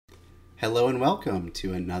Hello and welcome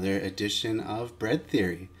to another edition of Bread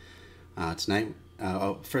Theory.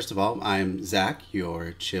 First of all, I'm Zach,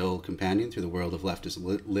 your chill companion through the world of leftist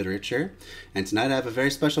literature. And tonight I have a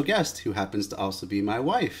very special guest who happens to also be my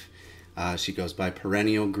wife. She goes by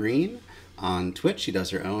Perennial Green on Twitch. She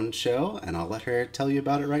does her own show, and I'll let her tell you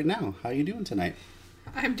about it right now. How are you doing tonight?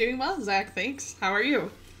 I'm doing well, Zach. Thanks. How are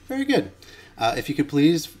you? Very good. If you could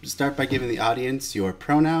please start by giving the audience your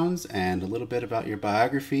pronouns and a little bit about your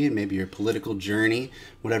biography and maybe your political journey,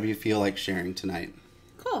 whatever you feel like sharing tonight.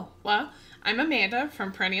 Cool. Well, I'm Amanda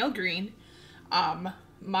from Perennial Green.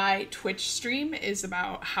 My Twitch stream is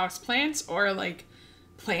about houseplants or like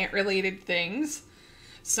plant-related things.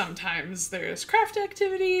 Sometimes there's craft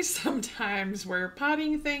activities, sometimes we're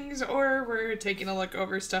potting things, or we're taking a look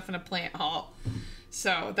over stuff in a plant haul.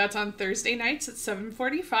 So that's on Thursday nights at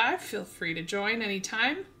 7:45. Feel free to join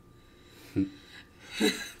anytime.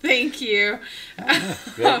 Thank you.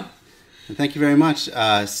 Good. And thank you very much.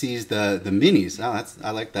 Sees the minis. Oh,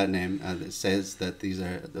 I like that name. It says that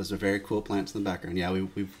those are very cool plants in the background. Yeah,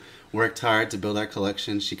 we've worked hard to build our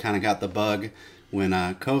collection. She kind of got the bug when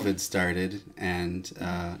COVID started, and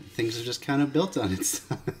things are just kind of built on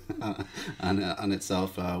itself,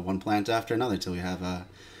 one plant after another, till we have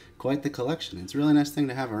quite the collection. It's a really nice thing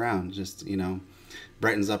to have around. Just,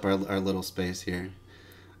 brightens up our little space here.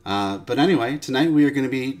 But anyway, tonight we are going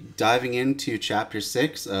to be diving into Chapter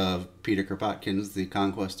 6 of Peter Kropotkin's The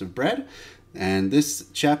Conquest of Bread. And this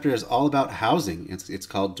chapter is all about housing. It's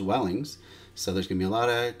called Dwellings. So there's going to be a lot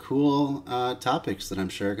of cool topics that I'm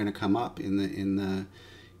sure are going to come up in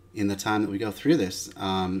the time that we go through this.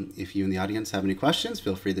 If you in the audience have any questions,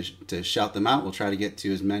 feel free to shout them out. We'll try to get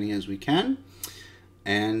to as many as we can.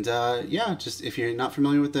 And just if you're not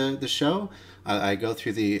familiar with the show, I go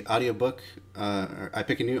through the audiobook. I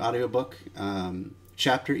pick a new audiobook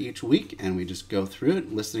chapter each week, and we just go through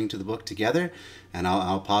it, listening to the book together. And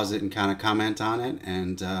I'll pause it and kind of comment on it,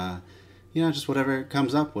 and just whatever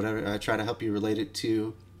comes up, whatever I try to help you relate it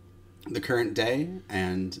to the current day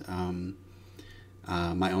and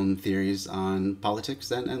my own theories on politics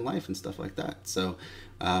and life and stuff like that. So.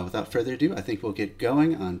 Without further ado, I think we'll get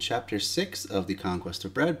going on Chapter 6 of The Conquest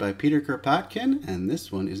of Bread by Peter Kropotkin, and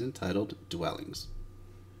this one is entitled Dwellings.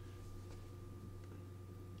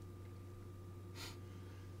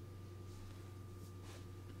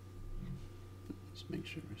 Let's make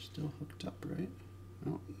sure we're still hooked up, right?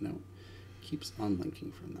 Oh, no. Keeps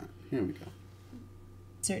unlinking from that. Here we go.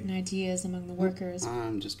 Certain ideas among the workers.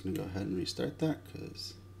 I'm just going to go ahead and restart that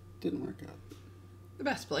because it didn't work out. The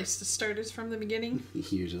best place to start is from the beginning.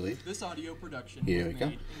 Usually. This audio production Here was we go.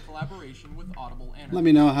 made in collaboration with Audible Energy. Let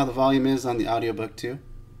me know how the volume is on the audiobook too.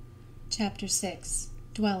 Chapter 6,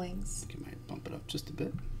 Dwellings. I think I might bump it up just a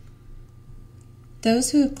bit. Those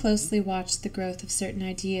who have closely watched the growth of certain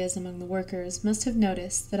ideas among the workers must have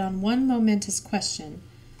noticed that on one momentous question,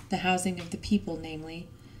 the housing of the people, namely,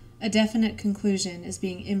 a definite conclusion is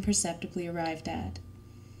being imperceptibly arrived at.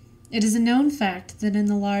 It is a known fact that in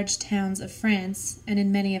the large towns of France, and in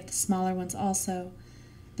many of the smaller ones also,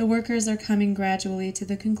 the workers are coming gradually to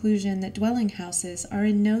the conclusion that dwelling houses are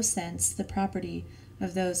in no sense the property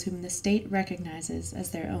of those whom the state recognizes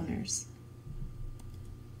as their owners.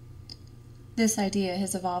 This idea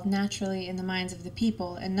has evolved naturally in the minds of the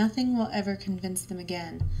people, and nothing will ever convince them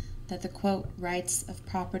again that the, quote, rights of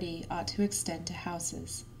property ought to extend to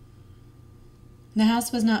houses. The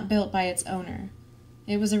house was not built by its owner.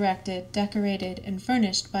 It was erected, decorated, and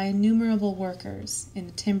furnished by innumerable workers in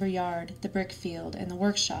the timber yard, the brick field, and the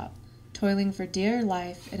workshop, toiling for dear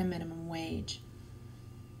life at a minimum wage.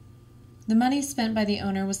 The money spent by the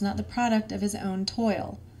owner was not the product of his own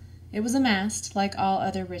toil. It was amassed, like all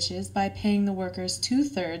other riches, by paying the workers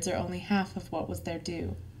 2/3 or only half of what was their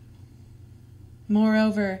due.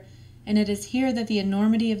 Moreover, and it is here that the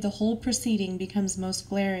enormity of the whole proceeding becomes most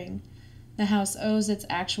glaring, the house owes its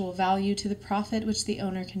actual value to the profit which the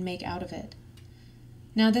owner can make out of it.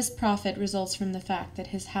 Now this profit results from the fact that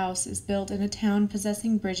his house is built in a town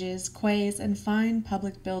possessing bridges, quays, and fine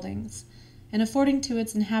public buildings, and affording to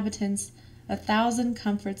its inhabitants 1,000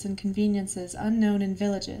 comforts and conveniences unknown in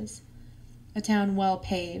villages, a town well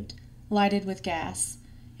paved, lighted with gas,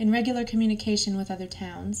 in regular communication with other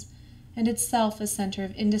towns, and itself a center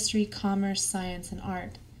of industry, commerce, science, and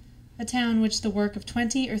art. A town which the work of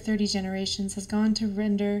 20 or 30 generations has gone to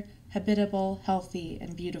render habitable, healthy,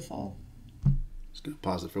 and beautiful. Just going to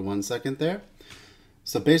pause it for 1 second there.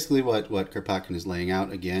 So basically what Kropotkin is laying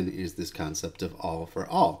out again is this concept of all for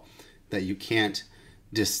all, that you can't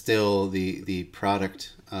distill the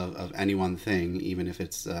product of any one thing, even if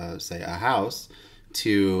it's, say, a house,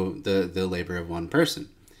 to the labor of one person.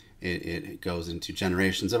 it goes into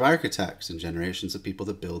generations of architects and generations of people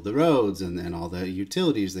that build the roads and all the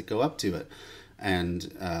utilities that go up to it.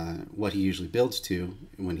 And what he usually builds to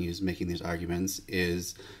when he's making these arguments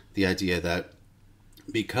is the idea that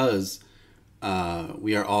because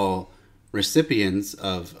we are all recipients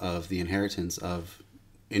of the inheritance of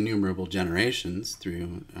innumerable generations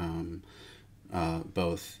through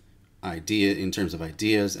both in terms of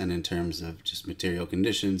ideas and in terms of just material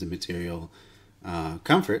conditions and material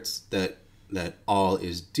comforts, that all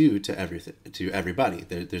is due to everybody.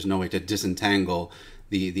 There's no way to disentangle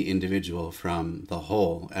the individual from the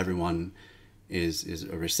whole. Everyone is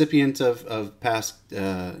a recipient of past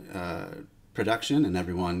production, and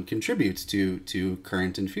everyone contributes to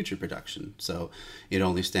current and future production. So it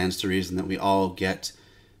only stands to reason that we all get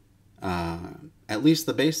at least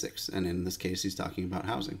the basics. And in this case, he's talking about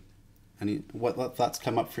housing. What thoughts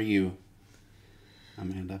come up for you,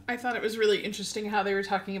 Amanda? I thought it was really interesting how they were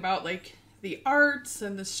talking about like the arts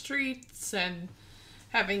and the streets and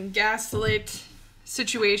having gaslit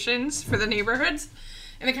situations for the neighborhoods.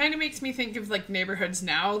 And it kind of makes me think of like neighborhoods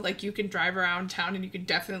now. Like you can drive around town and you can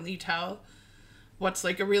definitely tell what's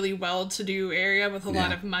like a really well-to-do area with a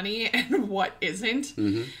lot of money and what isn't.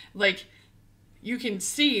 Mm-hmm. Like you can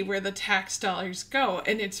see where the tax dollars go,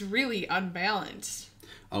 and it's really unbalanced.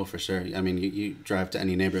 Oh, for sure. I mean, you drive to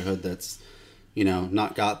any neighborhood that's,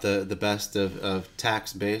 not got the best of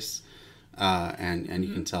tax base, and you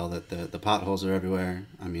mm-hmm. can tell that the potholes are everywhere.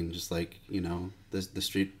 I mean, just like, the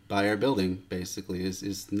street by our building basically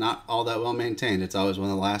is not all that well maintained. It's always one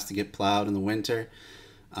of the last to get plowed in the winter,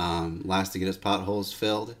 last to get its potholes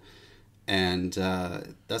filled. And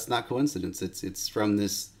that's not coincidence. It's from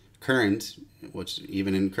this current, which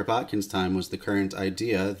even in Kropotkin's time was the current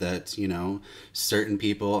idea that, certain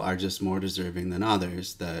people are just more deserving than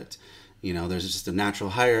others, that, there's just a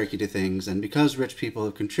natural hierarchy to things. And because rich people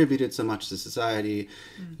have contributed so much to society,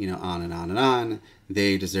 on and on and on,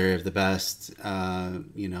 they deserve the best,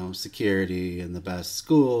 security and the best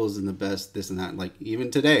schools and the best this and that. Like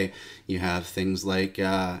even today, you have things like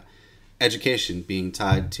education being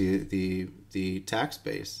tied to the tax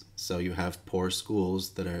base. So you have poor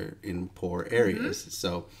schools that are in poor areas. Mm-hmm.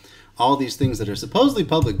 So all these things that are supposedly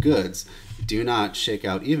public goods do not shake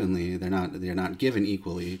out evenly. They're not given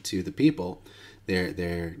equally to the people.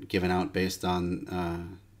 They're given out based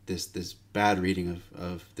on this bad reading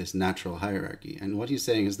of this natural hierarchy. And what he's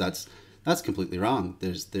saying is that's completely wrong.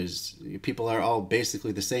 There's people are all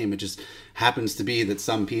basically the same. It just happens to be that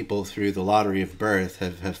some people through the lottery of birth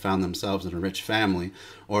have found themselves in a rich family,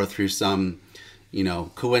 or through some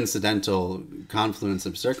coincidental confluence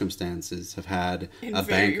of circumstances have had a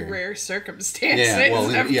banker. In rare circumstances. Yeah, well,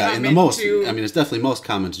 in the most, it's definitely most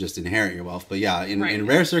common to just inherit your wealth. But yeah, in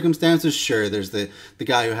rare circumstances, sure, there's the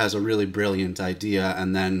guy who has a really brilliant idea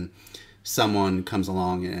and then someone comes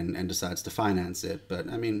along and decides to finance it. But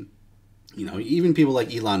I mean, even people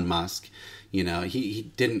like Elon Musk,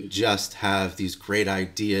 he didn't just have these great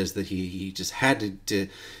ideas that he just had to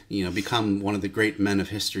become one of the great men of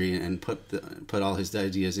history and put all his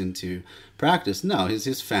ideas into practice. No,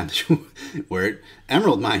 his family were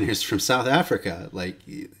emerald miners from South Africa. Like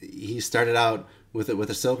he started out with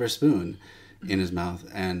a silver spoon in his mouth.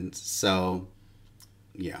 And so,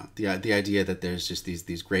 yeah, the idea that there's just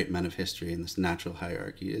these great men of history and this natural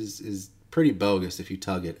hierarchy is pretty bogus if you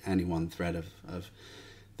tug at any one thread of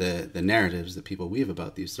the narratives that people weave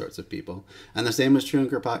about these sorts of people. And the same was true in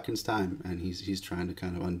Kropotkin's time, and he's trying to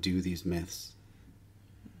kind of undo these myths.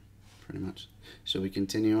 Pretty much. Shall we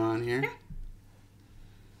continue on here?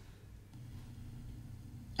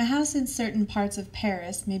 A house in certain parts of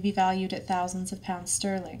Paris may be valued at thousands of pounds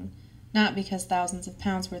sterling, not because thousands of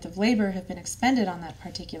pounds worth of labor have been expended on that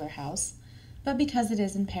particular house, but because it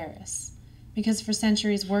is in Paris. Because for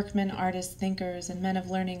centuries workmen, artists, thinkers, and men of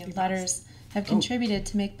learning and letters have contributed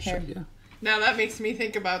to make Paris. Sure, yeah. Now that makes me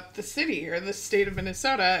think about the city or the state of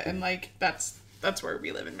Minnesota, and like that's where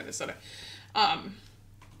we live in Minnesota.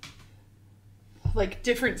 Like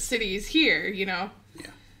different cities here, Yeah.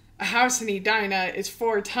 A house in Edina is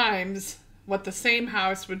 4 times what the same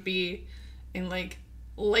house would be in like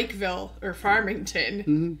Lakeville or Farmington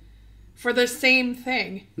mm-hmm. for the same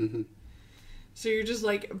thing. Mm-hmm. So you're just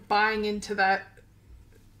like buying into that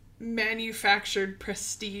manufactured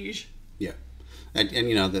prestige. Yeah. And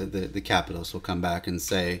the capitalists will come back and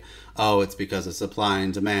say, oh, it's because of supply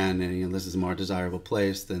and demand, and this is a more desirable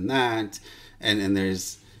place than that. And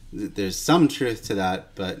there's some truth to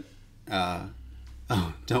that, but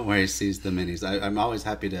don't worry, seize the minis. I'm always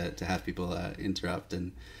happy to have people interrupt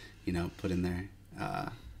and put in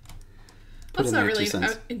put That's in not their really 2 an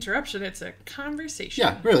cents. interruption. It's a conversation.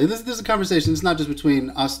 Yeah, really. This is a conversation. It's not just between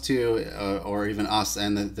us two or even us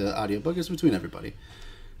and the audiobook. It's between everybody.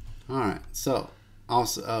 All right. So,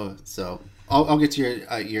 I'll get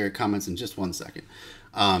to your comments in just 1 second.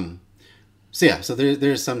 So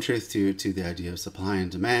there's some truth to the idea of supply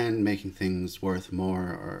and demand, making things worth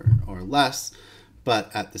more or less,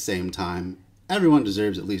 but at the same time, everyone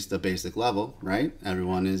deserves at least a basic level, right?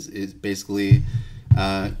 Everyone is basically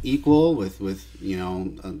equal with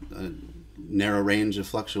a narrow range of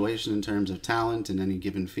fluctuation in terms of talent in any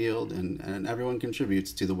given field, and everyone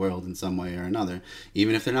contributes to the world in some way or another.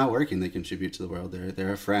 Even if they're not working, they contribute to the world.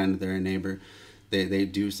 They're a friend, they're a neighbor. They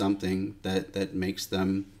do something that makes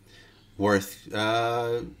them worth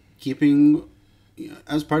keeping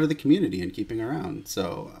as part of the community and keeping around.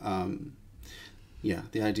 So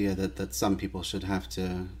the idea that some people should have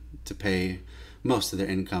to pay most of their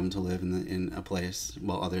income to live in a place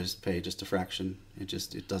while others pay just a fraction,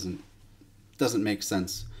 it doesn't make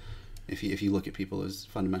sense if you look at people as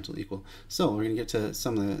fundamentally equal. So we're going to get to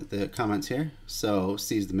some of the comments here. So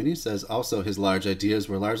Seize the Mini says, also his large ideas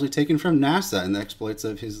were largely taken from NASA and the exploits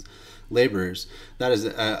of his laborers. That is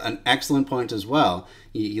an excellent point as well.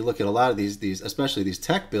 You look at a lot of these, especially these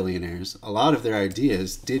tech billionaires, a lot of their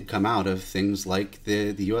ideas did come out of things like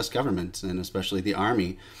the U.S. government and especially the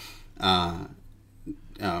Army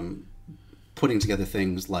putting together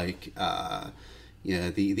things like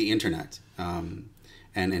the internet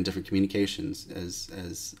and different communications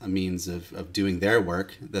as a means of doing their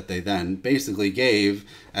work that they then basically gave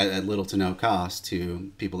at little to no cost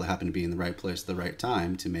to people that happen to be in the right place at the right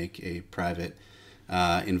time to make a private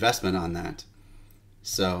investment on that.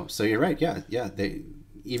 So you're right. Yeah. They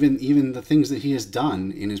even the things that he has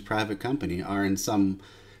done in his private company are in some.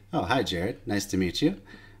 Oh, hi, Jared. Nice to meet you.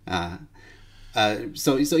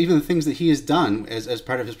 So even the things that he has done as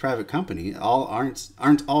part of his private company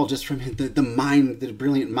aren't all just from the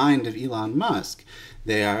brilliant mind of Elon Musk.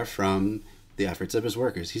 They are from the efforts of his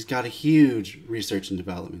workers. He's got a huge research and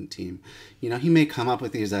development team. He may come up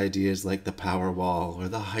with these ideas like the power wall or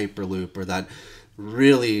the hyperloop or that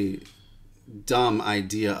really dumb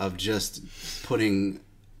idea of just putting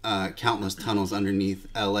countless tunnels underneath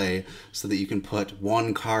LA so that you can put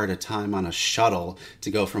one car at a time on a shuttle to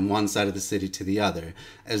go from one side of the city to the other,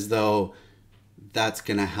 as though that's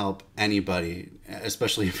going to help anybody,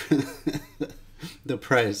 especially the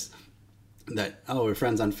price that, we're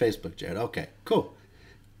friends on Facebook, Jared. Okay, cool.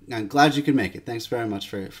 I'm glad you could make it. Thanks very much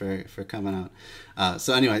for coming out.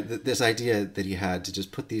 So anyway, this idea that he had to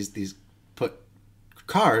just put put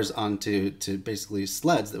cars onto basically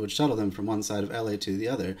sleds that would shuttle them from one side of LA to the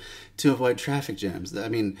other to avoid traffic jams. I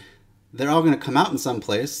mean, they're all going to come out in some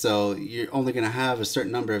place, so you're only going to have a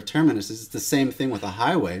certain number of terminuses. It's the same thing with a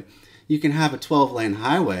highway. You can have a 12-lane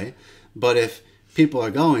highway, but if people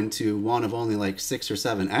are going to one of only like 6 or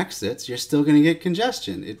 7 exits, you're still going to get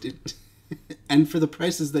congestion. And for the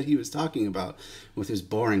prices that he was talking about with his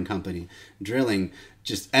boring company, drilling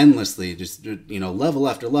just endlessly, just level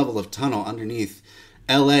after level of tunnel underneath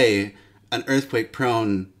LA, an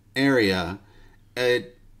earthquake-prone area,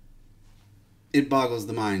 it boggles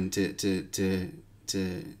the mind to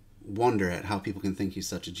wonder at how people can think he's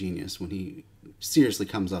such a genius when he seriously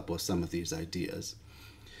comes up with some of these ideas.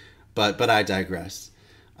 But I digress.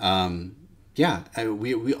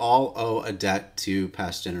 We all owe a debt to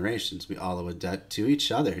past generations. We all owe a debt to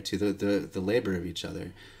each other, to the labor of each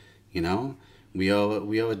other. We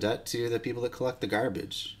owe a debt to the people that collect the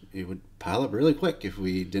garbage. It would pile up really quick if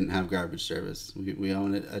we didn't have garbage service. We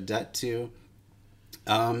owe a debt to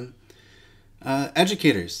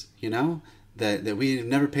educators, that we've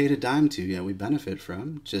never paid a dime to, yet we benefit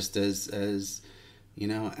from, just as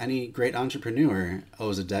any great entrepreneur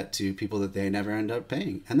owes a debt to people that they never end up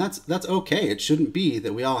paying. And that's okay. It shouldn't be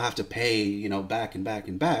that we all have to pay, back and back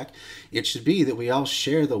and back. It should be that we all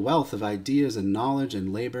share the wealth of ideas and knowledge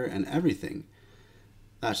and labor and everything.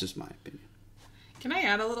 That's just my opinion. Can I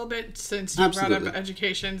add a little bit since you Absolutely. brought up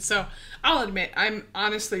education? So I'll admit I'm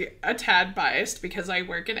honestly a tad biased because I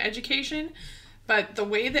work in education, but the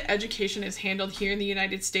way that education is handled here in the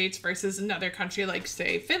United States versus another country like,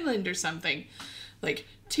 say, Finland or something, like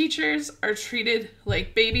teachers are treated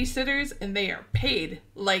like babysitters and they are paid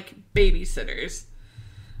like babysitters.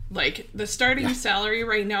 Like the starting salary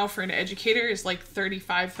right now for an educator is like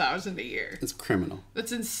 $35,000 a year. It's criminal.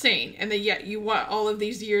 That's insane. And then yet you want all of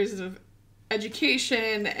these years of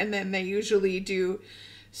education, and then they usually do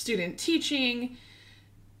student teaching,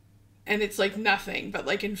 and it's like nothing. But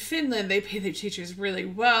like in Finland, they pay their teachers really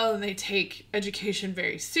well, and they take education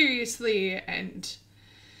very seriously, and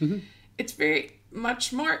it's very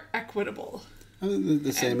much more equitable.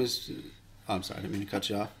 The same as Oh, I'm sorry, I didn't mean to cut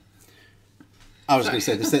you off. I was going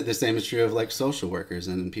to say the same is true of like social workers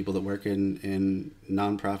and people that work in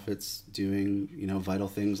nonprofits doing, you know, vital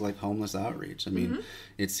things like homeless outreach. I mean,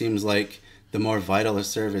 it seems like the more vital a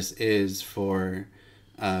service is for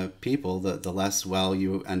people, the less well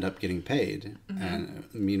you end up getting paid. And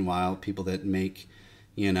meanwhile, people that make,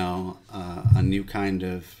 you know, a new kind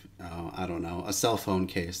of, I don't know, a cell phone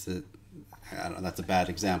case that, I don't know, that's a bad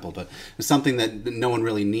example, but something that no one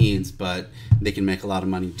really needs, but they can make a lot of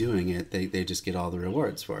money doing it. They just get all the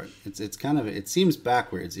rewards for it. It's kind of, it seems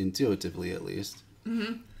backwards, intuitively at least,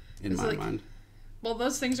 in my mind. Well,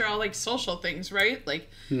 those things are all like social things, right? Like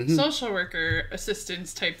social worker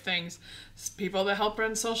assistants type things, people that help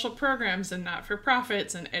run social programs and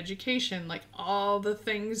not-for-profits and education, like all the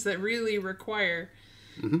things that really require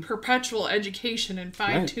perpetual education and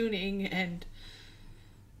fine-tuning and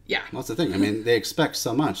yeah. That's the thing. I mean, they expect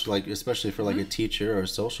so much, like especially for like a teacher or a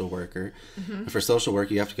social worker. For social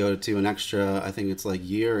work, you have to go to an extra, I think it's like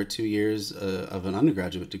year or 2 years of an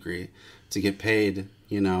undergraduate degree to get paid,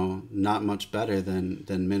 you know, not much better than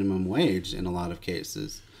minimum wage in a lot of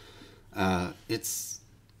cases. It's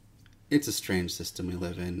a strange system we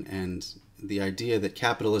live in, and the idea that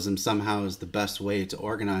capitalism somehow is the best way to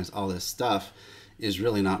organize all this stuff is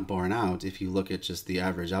really not borne out if you look at just the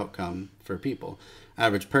average outcome for people.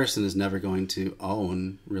 Average person is never going to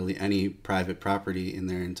own really any private property in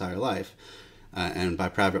their entire life. And by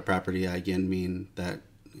private property, I again mean that,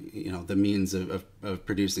 you know, the means of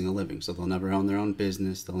producing a living. So they'll never own their own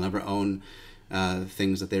business. They'll never own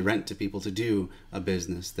things that they rent to people to do a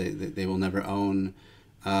business. They will never own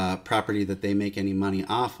property that they make any money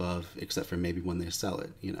off of, except for maybe when they sell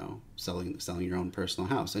it, you know, selling your own personal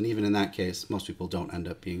house. And even in that case, most people don't end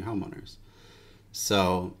up being homeowners.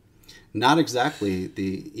 So not exactly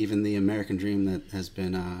even the American dream that has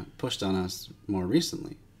been pushed on us more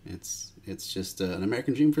recently. It's just an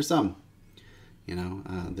American dream for some, you know,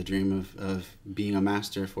 the dream of being a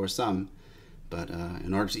master for some. But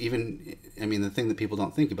in order to even, I mean, the thing that people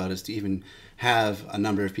don't think about is to even have a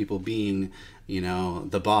number of people being, you know,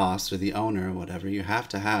 the boss or the owner or whatever, you have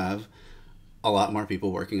to have a lot more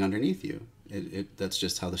people working underneath you. That's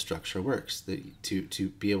just how the structure works. To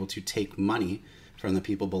be able to take money from the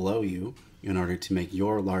people below you in order to make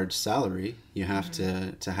your large salary, you have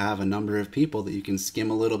to have a number of people that you can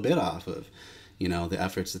skim a little bit off of, you know, the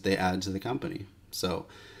efforts that they add to the company. So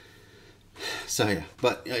yeah,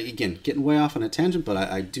 but again, getting way off on a tangent, but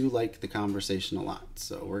I do like the conversation a lot.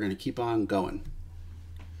 So we're going to keep on going.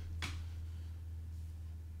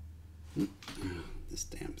 This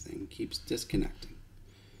damn thing keeps disconnecting.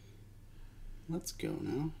 Let's go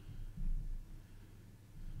now.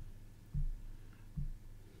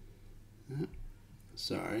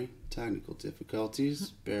 Sorry, technical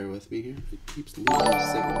difficulties. Bear with me here. It keeps losing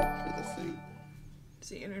the signal for the thing. Is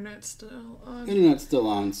the internet still on? Internet's still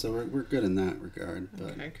on, so we're good in that regard.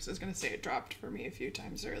 But... Okay, because I was going to say it dropped for me a few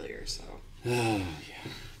times earlier, so... yeah.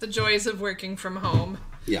 The joys of working from home.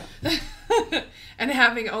 Yeah. And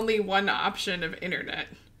having only one option of internet.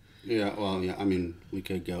 Yeah, well, yeah, I mean, we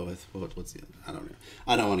could go with, what's the, I don't know.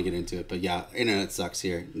 I don't want to get into it, but yeah, internet sucks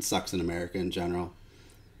here. It sucks in America in general.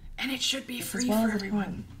 And it should be free well for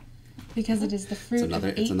everyone. Because it is the fruit of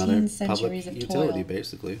it's 18 another centuries public of utility, toil,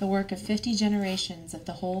 basically. the work of 50 generations of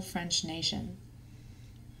the whole French nation.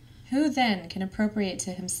 Who then can appropriate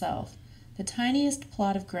to himself the tiniest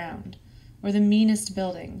plot of ground, or the meanest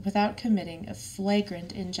building, without committing a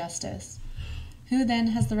flagrant injustice? Who then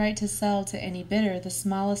has the right to sell to any bidder the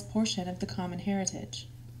smallest portion of the common heritage?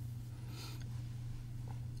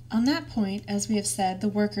 On that point, as we have said, the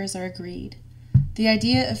workers are agreed. The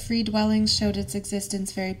idea of free dwellings showed its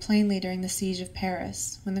existence very plainly during the siege of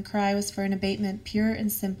Paris, when the cry was for an abatement pure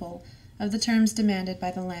and simple of the terms demanded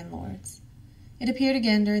by the landlords. It appeared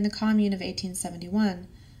again during the Commune of 1871,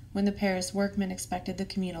 when the Paris workmen expected the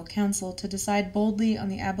communal council to decide boldly on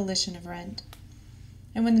the abolition of rent.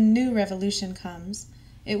 And when the new revolution comes,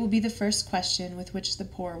 it will be the first question with which the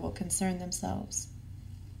poor will concern themselves.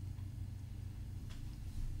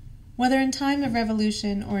 Whether in time of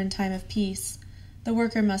revolution or in time of peace, the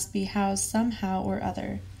worker must be housed somehow or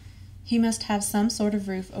other. He must have some sort of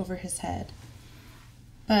roof over his head.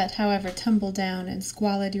 But however tumble down and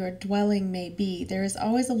squalid your dwelling may be, there is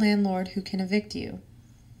always a landlord who can evict you.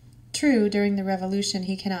 True, during the Revolution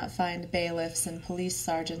he cannot find bailiffs and police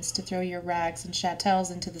sergeants to throw your rags and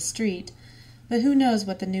chattels into the street, but who knows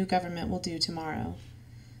what the new government will do tomorrow?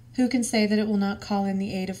 Who can say that it will not call in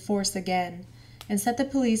the aid of force again, and set the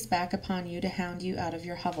police back upon you to hound you out of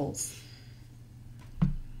your hovels?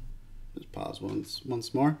 Just pause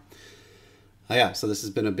once more. Oh yeah, so this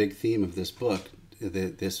has been a big theme of this book.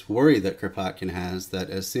 this worry that Kropotkin has, that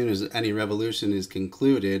as soon as any revolution is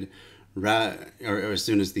concluded, or as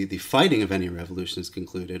soon as the fighting of any revolution is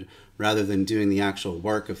concluded, rather than doing the actual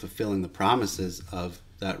work of fulfilling the promises of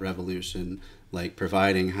that revolution, like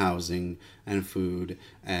providing housing and food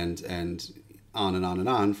and on and on and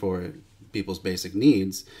on for people's basic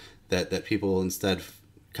needs, that people will instead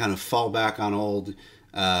kind of fall back on old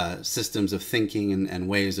systems of thinking and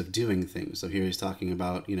ways of doing things. So here he's talking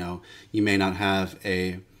about, you may not have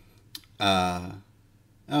a...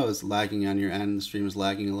 it's lagging on your end. The stream is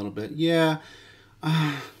lagging a little bit. Yeah.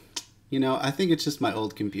 I think it's just my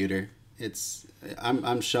old computer.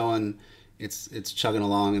 I'm showing it's chugging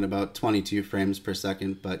along at about 22 frames per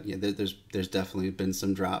second, but yeah, there's definitely been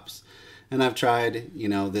some drops. And I've tried,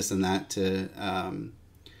 this and that to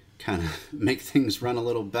kind of make things run a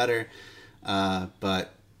little better.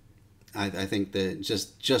 But I think that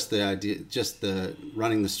just the idea, just the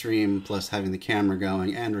running the stream plus having the camera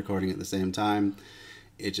going and recording at the same time,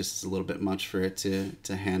 it just is a little bit much for it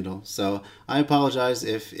to handle. So I apologize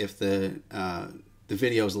if the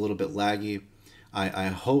video is a little bit laggy. I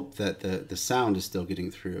hope that the sound is still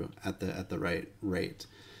getting through at the right rate,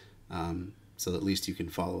 so at least you can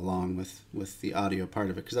follow along with the audio part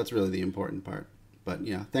of it, because that's really the important part. But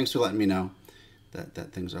yeah, thanks for letting me know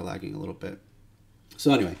that things are lagging a little bit.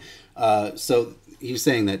 So anyway, so he's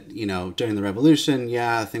saying that, during the revolution,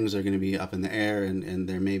 things are going to be up in the air, and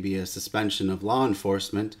there may be a suspension of law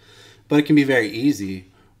enforcement, but it can be very easy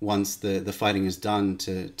once the fighting is done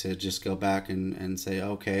to just go back and say,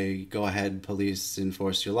 okay, go ahead, police,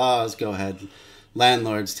 enforce your laws, go ahead,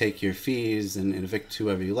 landlords, take your fees and evict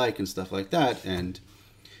whoever you like and stuff like that. And,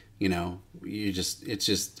 it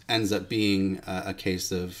just ends up being a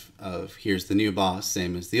case of here's the new boss,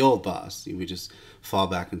 same as the old boss. We just fall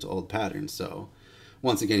back into old patterns. So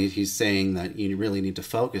once again, he's saying that you really need to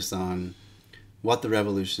focus on what the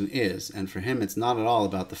revolution is. And for him, it's not at all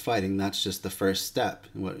about the fighting. That's just the first step.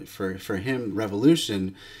 For him,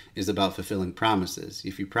 revolution is about fulfilling promises.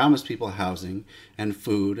 If you promise people housing and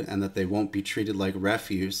food, and that they won't be treated like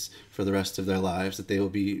refuse for the rest of their lives, that they will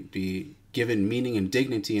be given meaning and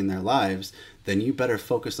dignity in their lives, then you better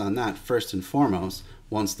focus on that first and foremost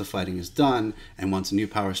once the fighting is done, and once new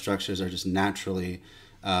power structures are just naturally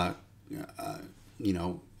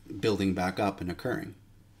building back up and occurring.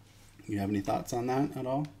 You have any thoughts on that at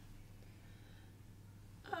all?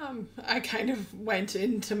 I kind of went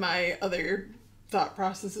into my other thought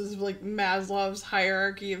processes of like Maslow's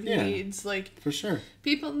hierarchy of needs. Like, for sure,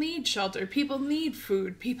 people need shelter, people need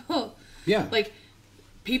food, people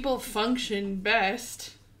function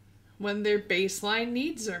best when their baseline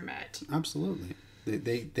needs are met. Absolutely.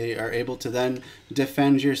 They are able to then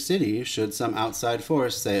defend your city should some outside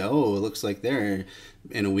force say, oh, it looks like they're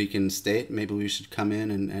in a weakened state, maybe we should come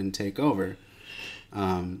in and take over.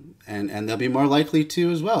 And they'll be more likely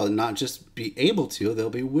to as well, and not just be able to,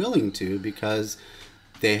 they'll be willing to, because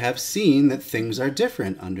they have seen that things are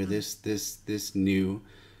different under this new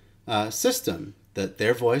system, that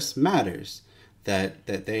their voice matters, that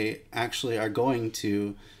they actually are going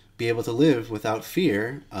to be able to live without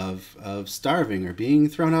fear of starving or being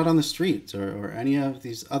thrown out on the streets or any of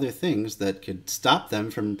these other things that could stop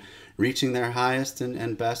them from reaching their highest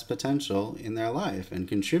and best potential in their life and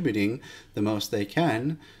contributing the most they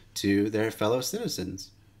can to their fellow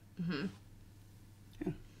citizens. Mm-hmm.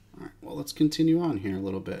 Yeah. All right. Well, let's continue on here a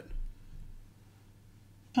little bit.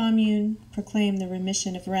 Commune proclaimed the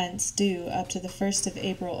remission of rents due up to the 1st of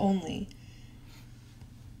April only.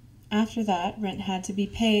 After that, rent had to be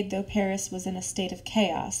paid, though Paris was in a state of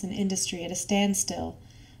chaos and industry at a standstill,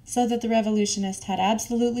 so that the revolutionist had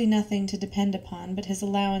absolutely nothing to depend upon but his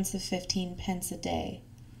allowance of 15 pence a day.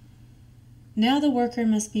 Now the worker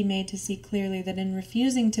must be made to see clearly that in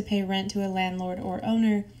refusing to pay rent to a landlord or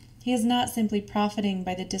owner, he is not simply profiting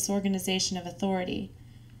by the disorganization of authority.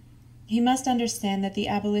 He must understand that the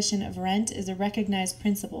abolition of rent is a recognized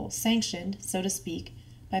principle, sanctioned, so to speak,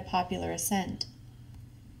 by popular assent.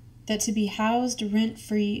 That to be housed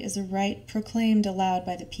rent-free is a right proclaimed aloud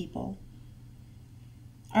by the people.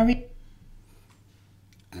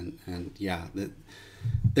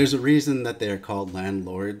 There's a reason that they are called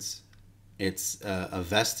landlords. It's a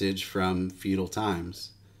vestige from feudal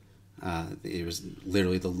times. It was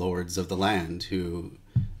literally the lords of the land who,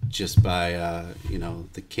 just by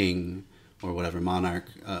the king or whatever monarch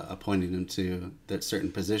appointing them to that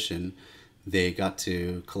certain position, they got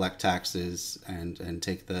to collect taxes and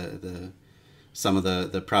take some of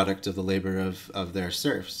the product of the labor of their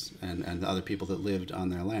serfs and the other people that lived on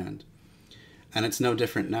their land. And it's no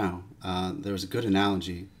different now. There was a good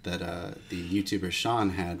analogy that the YouTuber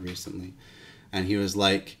Sean had recently. And he was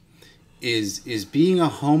like, is being a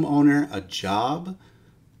homeowner a job?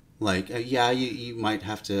 Like, yeah, you might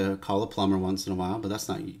have to call a plumber once in a while, but that's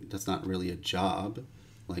not really a job.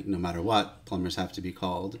 Like, no matter what, plumbers have to be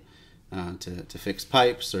called to fix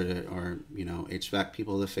pipes or HVAC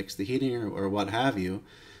people to fix the heating or what have you.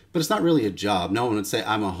 But it's not really a job. No one would say,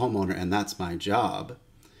 I'm a homeowner and that's my job.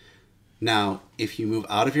 Now, if you move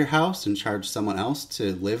out of your house and charge someone else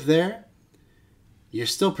to live there, you're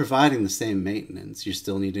still providing the same maintenance. You're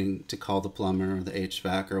still needing to call the plumber or the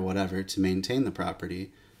HVAC or whatever to maintain the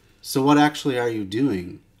property. So what actually are you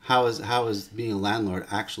doing? How is being a landlord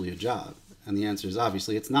actually a job? And the answer is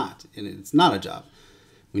obviously it's not. And it's not a job.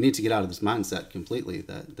 We need to get out of this mindset completely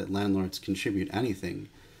that landlords contribute anything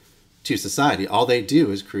to society. All they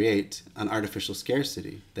do is create an artificial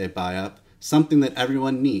scarcity. They buy up something that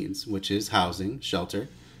everyone needs, which is housing, shelter,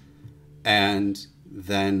 and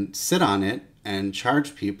then sit on it and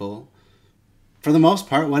charge people, for the most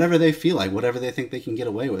part, whatever they feel like, whatever they think they can get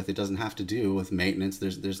away with. It doesn't have to do with maintenance.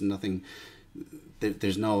 There's nothing,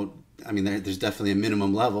 there's no, I mean, there's definitely a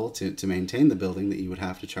minimum level to maintain the building that you would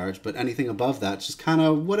have to charge, but anything above that, just kind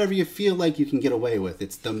of whatever you feel like you can get away with.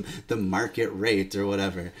 It's the market rate or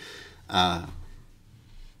whatever.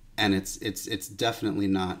 And it's definitely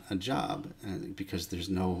not a job because there's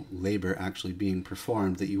no labor actually being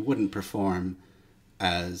performed that you wouldn't perform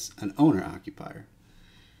as an owner-occupier.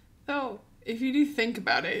 So, if you do think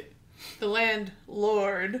about it, the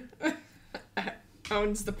landlord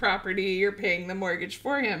owns the property, you're paying the mortgage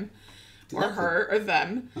for him, or her, or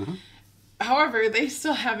them. Uh-huh. However, they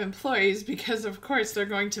still have employees because, of course, they're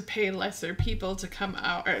going to pay lesser people to come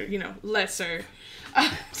out, or, lesser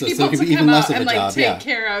so people it could to be come even less out of a and, job, take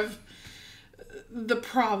care of the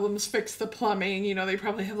problems, fix the plumbing. They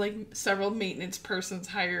probably have, several maintenance persons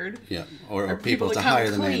hired. Yeah, or people to hire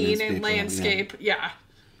the maintenance people. And landscape, yeah.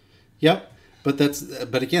 Yep.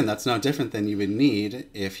 But again, that's no different than you would need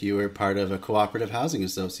if you were part of a cooperative housing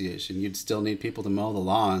association. You'd still need people to mow the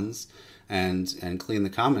lawns and clean the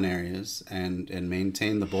common areas and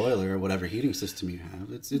maintain the boiler or whatever heating system you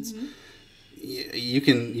have. It's mm-hmm. you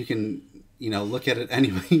can look at it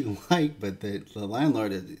any way you like, but the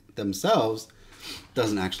landlord themselves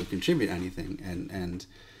doesn't actually contribute anything. And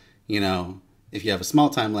if you have a small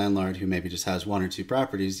time landlord who maybe just has one or two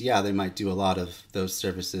properties, yeah, they might do a lot of those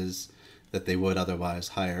services that they would otherwise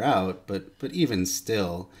hire out, but even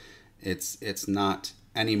still, it's not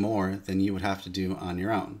any more than you would have to do on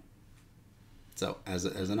your own. So as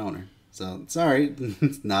an owner, so sorry,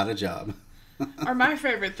 it's not a job. Or my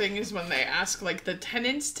favorite thing is when they ask the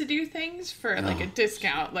tenants to do things for a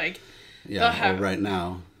discount. Right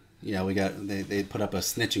now, yeah, they put up a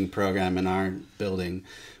snitching program in our building,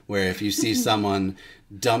 where if you see someone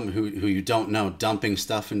who you don't know dumping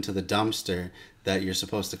stuff into the dumpster, that you're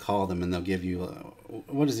supposed to call them and they'll give you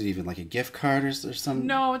what is it even, like a gift card or something?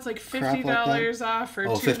 No, it's $50 off or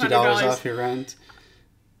 $200 $50 off your rent.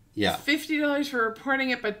 Yeah. $50 for reporting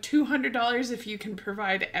it, but $200 if you can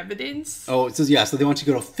provide evidence. Oh, it says so they want you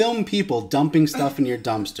to go film people dumping stuff in your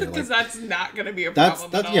dumpster. Because that's not going to be a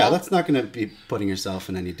problem at all. Yeah, that's not going to be putting yourself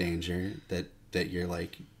in any danger. That you're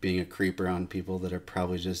being a creeper on people that are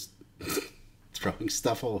probably just throwing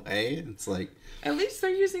stuff away. It's at least they're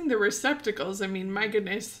using the receptacles. I mean, my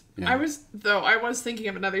goodness. Yeah. I was thinking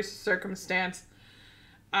of another circumstance.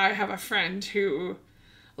 I have a friend who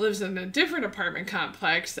lives in a different apartment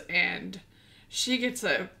complex, and she gets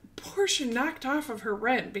a portion knocked off of her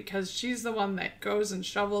rent because she's the one that goes and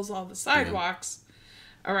shovels all the sidewalks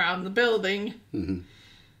around the building in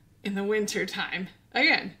the winter time.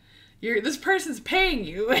 Again, this person's paying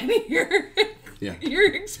you, and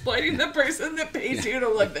you're exploiting the person that pays you to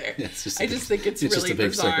live there. Yeah, I just think it's really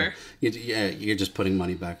bizarre. You're just putting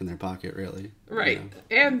money back in their pocket, really. Right,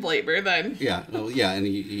 and labor then. Yeah, well, yeah, and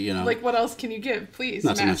you know. What else can you give, please,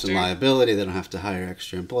 Not to master? mention liability. They don't have to hire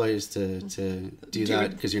extra employees to do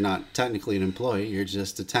that because you're not technically an employee. You're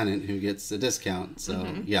just a tenant who gets a discount. So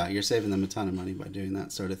yeah, you're saving them a ton of money by doing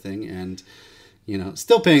that sort of thing, and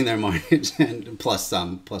still paying their mortgage and plus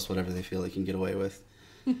whatever they feel they can get away with.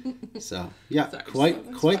 So yeah,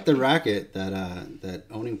 quite the racket that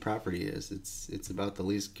owning property is. It's about the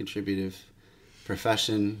least contributive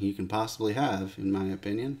profession you can possibly have, in my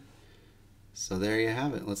opinion. So there you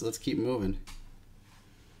have it. Let's keep moving.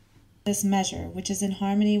 This measure, which is in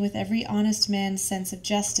harmony with every honest man's sense of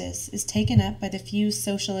justice, is taken up by the few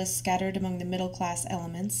socialists scattered among the middle-class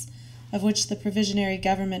elements, of which the provisionary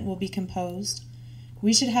government will be composed.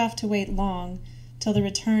 We should have to wait long, till the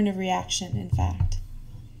return of reaction, in fact.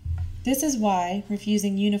 This is why,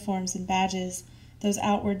 refusing uniforms and badges, those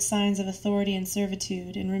outward signs of authority and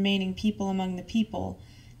servitude, and remaining people among the people,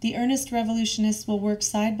 The earnest revolutionists will work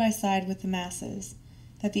side by side with the masses,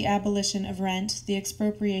 that the abolition of rent, the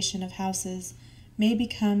expropriation of houses, may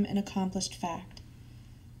become an accomplished fact.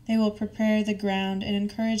 They will prepare the ground and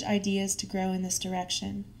encourage ideas to grow in this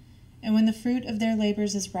direction. And when the fruit of their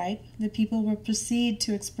labors is ripe, the people will proceed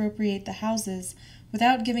to expropriate the houses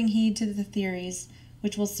without giving heed to the theories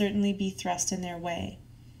which will certainly be thrust in their way.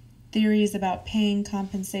 Theories about paying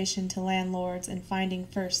compensation to landlords and finding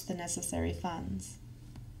first the necessary funds.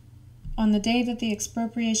 On the day that the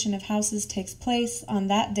expropriation of houses takes place, on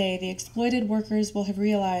that day the exploited workers will have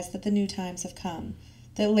realized that the new times have come,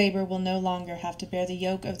 that labor will no longer have to bear the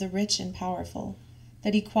yoke of the rich and powerful,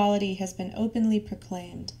 that equality has been openly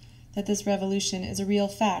proclaimed, that this revolution is a real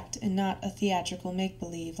fact and not a theatrical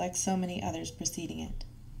make-believe like so many others preceding it.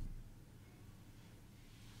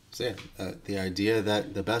 So yeah, the idea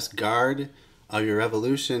that the best guard of your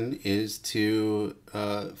revolution is to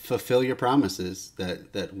fulfill your promises,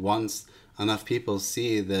 that once enough people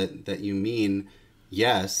see that you mean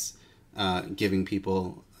yes, giving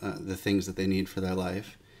people the things that they need for their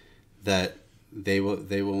life, that they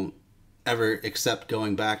won't ever accept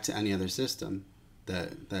going back to any other system.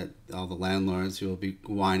 That all the landlords who will be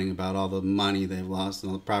whining about all the money they've lost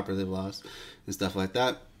and all the property they've lost and stuff like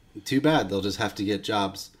that, too bad, they'll just have to get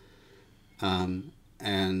jobs. The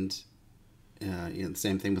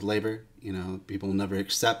same thing with labor. People will never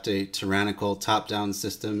accept a tyrannical top-down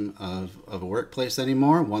system of a workplace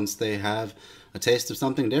anymore once they have a taste of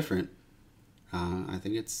something different. I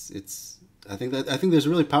think I think there's a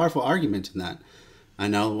really powerful argument in that. I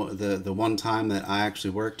know the one time that I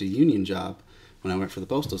actually worked a union job when I worked for the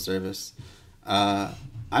Postal Service,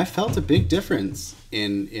 I felt a big difference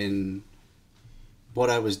in what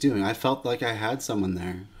I was doing. I felt like I had someone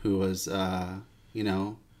there who was,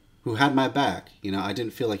 who had my back. I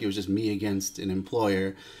didn't feel like it was just me against an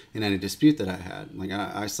employer in any dispute that I had. Like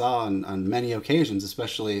I saw on many occasions,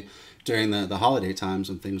 especially during the holiday times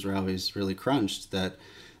when things were always really crunched, that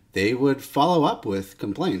they would follow up with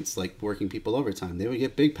complaints, like working people overtime. They would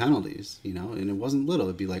get big penalties, and it wasn't little.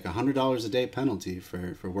 It'd be like $100 a day penalty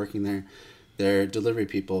for working their delivery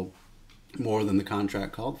people more than the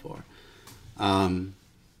contract called for.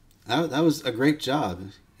 That was a great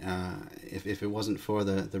job. If it wasn't for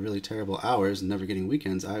the really terrible hours and never getting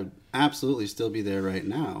weekends, I would absolutely still be there right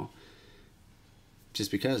now.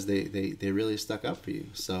 Just because they really stuck up for you.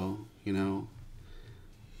 So,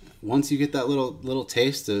 once you get that little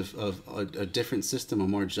taste of a different system, a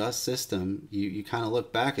more just system, you kind of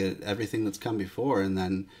look back at everything that's come before, and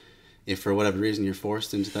then if for whatever reason you're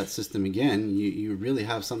forced into that system again, you really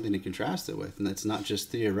have something to contrast it with, and that's not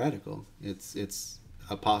just theoretical. It's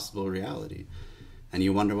a possible reality, and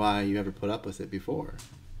you wonder why you ever put up with it before.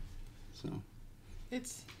 So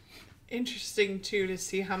it's interesting too to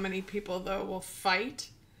see how many people though will fight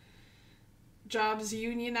jobs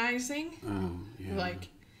unionizing. Oh yeah.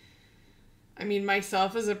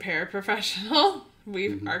 Myself as a paraprofessional,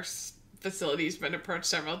 our facility's been approached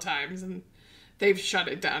several times and they've shut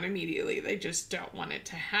it down immediately. They just don't want it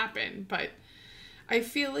to happen. But I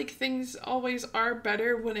feel like things always are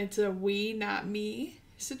better when it's a we, not me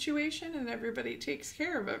situation and everybody takes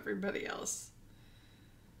care of everybody else.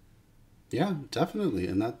 Yeah, definitely.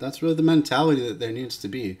 And that's really the mentality that there needs to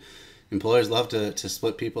be. Employers love to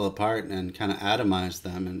split people apart and kind of atomize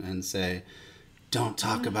them and say, don't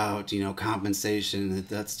talk about, compensation.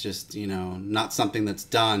 That's just, not something that's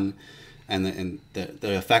done. And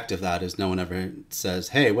the effect of that is no one ever says,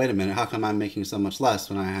 hey, wait a minute, how come I'm making so much less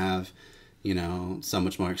when I have, so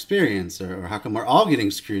much more experience? Or how come we're all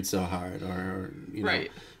getting screwed so hard? Or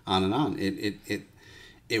right. On and on.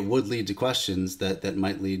 It would lead to questions that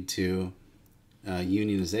might lead to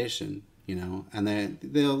unionization. And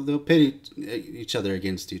they'll pit each other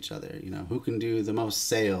against each other. Who can do the most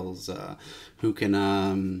sales? Who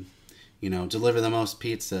can, deliver the most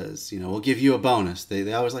pizzas? We'll give you a bonus.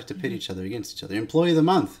 They always like to pit each other against each other. Employee of the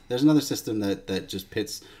month. There's another system that just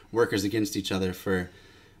pits workers against each other for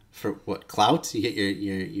what, clout? You get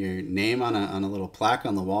your name on a little plaque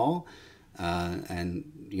on the wall, and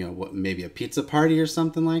what, maybe a pizza party or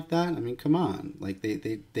something like that. Come on. Like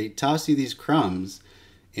they toss you these crumbs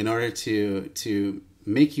in order to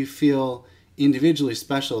make you feel individually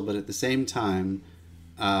special, but at the same time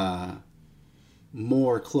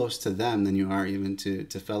more close to them than you are even to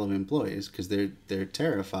fellow employees, because they're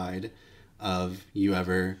terrified of you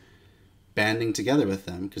ever banding together with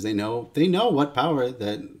them, because they know what power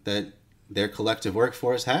that their collective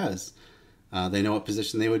workforce has. They know what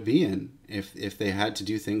position they would be in if they had to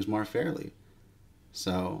do things more fairly.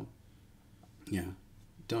 So yeah,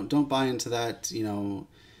 don't buy into that,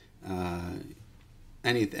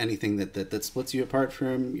 anything that splits you apart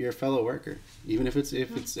from your fellow worker, even if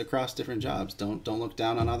it's across different jobs. Don't look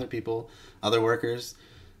down on other workers,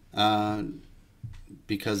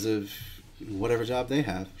 because of whatever job they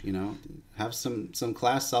have. Have some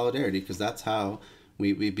class solidarity, because that's how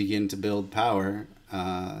we begin to build power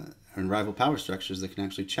and rival power structures that can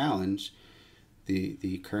actually challenge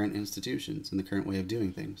the current institutions and the current way of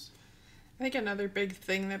doing things. I think another big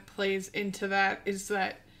thing that plays into that is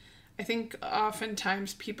that I think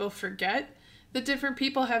oftentimes people forget that different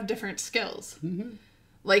people have different skills. Mm-hmm.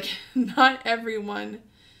 Like, not everyone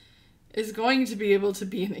is going to be able to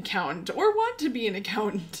be an accountant or want to be an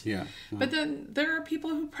accountant. Yeah. Well, But then there are people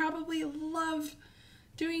who probably love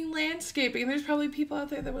doing landscaping. There's probably people out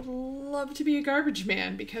there that would love to be a garbage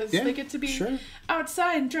man because they get to be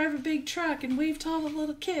outside and drive a big truck and wave to all the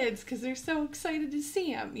little kids because they're so excited to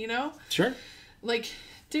see them, Sure. Like,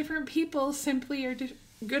 different people simply are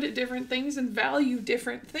good at different things and value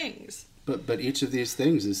different things. But each of these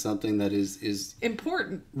things is something that is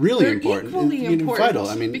Important. really They're important, equally and important. vital.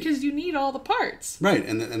 I mean, because you need all the parts. right,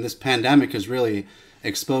 and this pandemic has really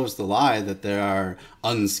exposed the lie that there are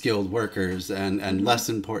unskilled workers and less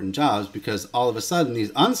important jobs, because all of a sudden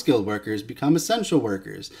these unskilled workers become essential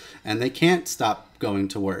workers and they can't stop going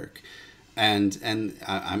to work. And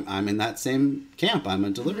I'm in that same camp. I'm a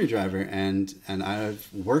delivery driver, and I've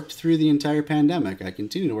worked through the entire pandemic. I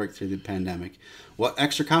continue to work through the pandemic. What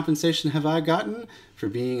extra compensation have I gotten for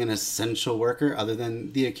being an essential worker, other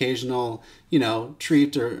than the occasional,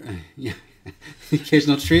 treat or the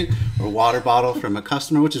occasional treat or water bottle from a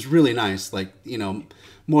customer, which is really nice. Like,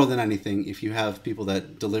 more than anything, if you have people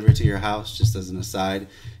that deliver to your house, just as an aside,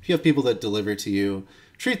 if you have people that deliver to you,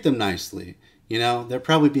 treat them nicely. They're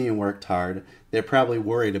probably being worked hard. They're probably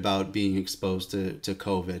worried about being exposed to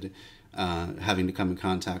COVID, having to come in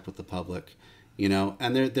contact with the public,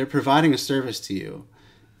 and they're providing a service to you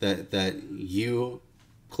that you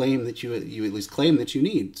claim that you at least claim that you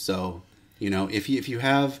need. So, if you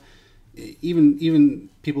have even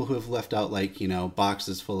people who have left out, like,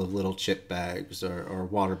 boxes full of little chip bags or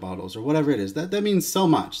water bottles or whatever it is, that means so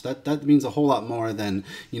much. That means a whole lot more than,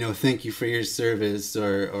 thank you for your service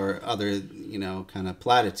or other, kind of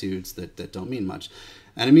platitudes that don't mean much.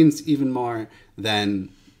 And it means even more than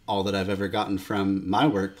all that I've ever gotten from my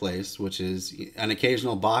workplace, which is an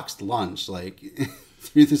occasional boxed lunch. Like,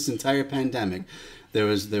 through this entire pandemic, there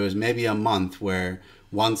was maybe a month where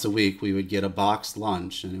once a week we would get a boxed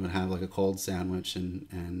lunch, and it would have like a cold sandwich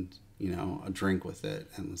and a drink with it,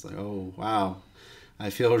 and it was like, oh wow, I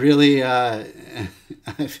feel really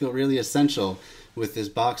essential with this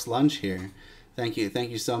boxed lunch here. Thank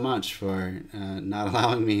you so much for not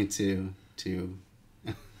allowing me to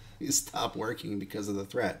stop working because of the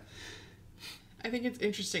threat. I think it's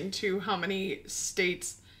interesting too how many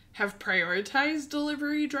states have prioritized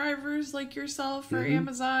delivery drivers like yourself or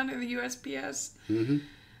Amazon or the USPS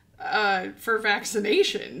for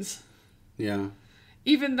vaccinations. Yeah.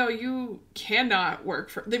 Even though you cannot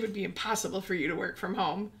they would be impossible for you to work from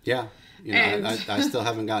home. Yeah. I still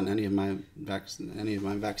haven't gotten any of my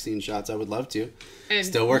vaccine shots. I would love to. And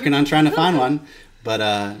still working on trying to find one. But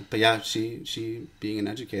yeah, she being an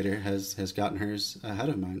educator has gotten hers ahead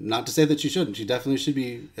of mine. Not to say that she shouldn't. She definitely should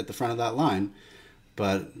be at the front of that line.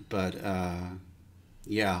 But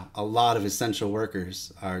yeah, a lot of essential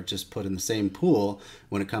workers are just put in the same pool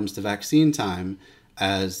when it comes to vaccine time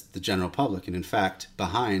as the general public, and in fact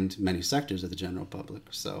behind many sectors of the general public.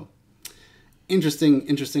 So interesting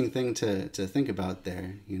thing to think about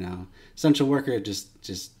there. Essential worker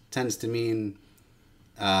just tends to mean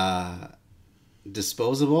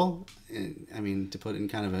disposable. I mean, to put it in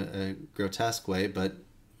kind of a grotesque way, but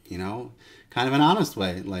kind of an honest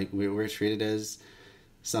way. Like, we're treated as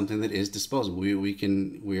something that is disposable.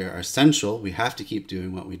 We are essential. We have to keep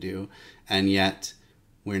doing what we do, and yet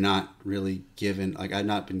we're not really given. Like, I've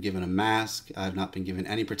not been given a mask. I've not been given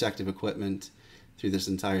any protective equipment through this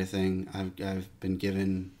entire thing. I've been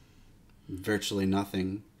given virtually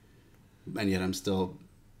nothing, and yet I'm still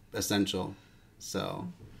essential. So,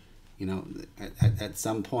 at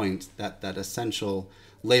some point that essential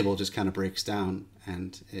label just kind of breaks down,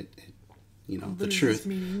 and it the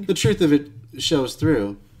truth of it shows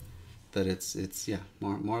through, that it's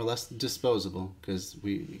more or less disposable, because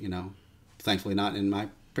we, thankfully not in my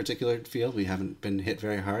particular field, we haven't been hit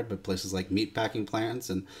very hard, but places like meat packing plants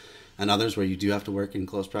and others where you do have to work in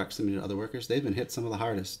close proximity to other workers, they've been hit some of the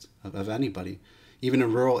hardest of anybody. Even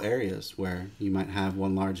in rural areas where you might have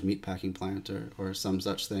one large meat packing plant or some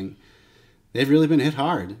such thing, they've really been hit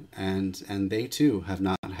hard, and they too have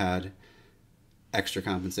not had extra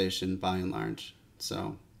compensation by and large.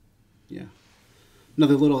 So, yeah.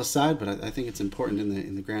 another little aside, but I think it's important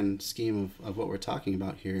in the grand scheme of what we're talking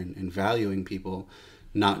about here, and valuing people,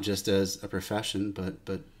 not just as a profession,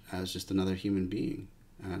 but as just another human being,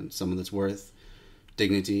 and someone that's worth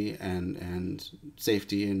dignity and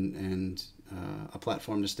safety and a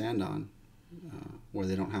platform to stand on, where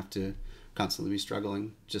they don't have to constantly be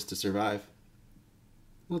struggling just to survive.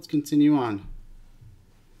 Let's continue on.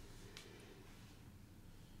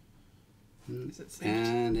 Is it synced?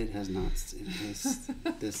 And it has not.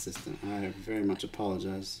 This system. I very much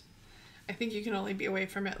apologize. I think you can only be away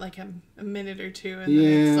from it like a minute or two, and Yeah.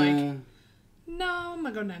 then it's like, no, I'm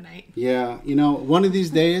gonna go night-night. Yeah, you know, one of these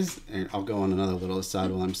days, and I'll go on another little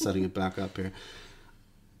aside while I'm setting it back up here.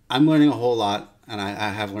 I'm learning a whole lot, and I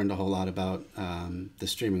have learned a whole lot about the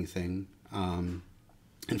streaming thing.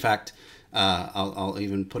 In fact, I'll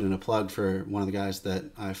even put in a plug for one of the guys that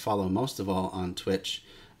I follow most of all on Twitch,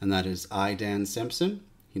 and that is Dan Simpson.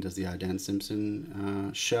 He does the Dan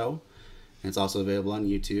Simpson show, and it's also available on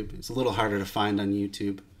YouTube. It's a little harder to find on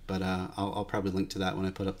YouTube, but I'll probably link to that when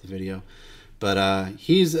I put up the video. But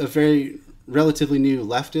he's a very relatively new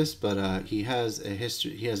leftist, but he has a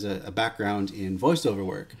history. He has a background in voiceover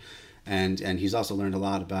work, and he's also learned a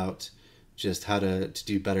lot about just how to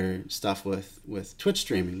do better stuff with Twitch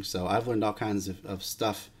streaming. So I've learned all kinds of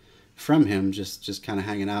stuff from him, just kind of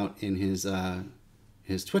hanging out in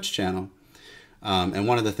his Twitch channel. And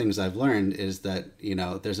one of the things I've learned is that, you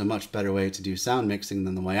know, there's a much better way to do sound mixing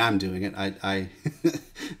than the way I'm doing it. I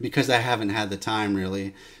because I haven't had the time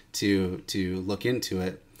really to look into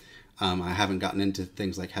it. I haven't gotten into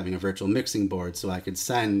things like having a virtual mixing board, so I could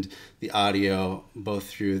send the audio both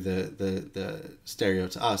through the stereo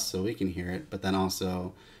to us so we can hear it, but then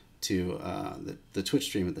also to the Twitch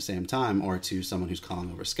stream at the same time, or to someone who's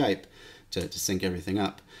calling over Skype to sync everything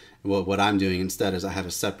up. Well, what I'm doing instead is I have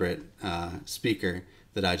a separate speaker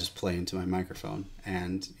that I just play into my microphone,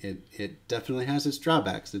 and it definitely has its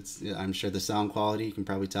drawbacks. I'm sure the sound quality, you can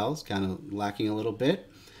probably tell, is kind of lacking a little bit,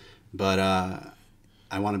 but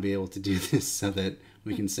I want to be able to do this so that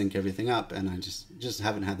we can sync everything up, and I just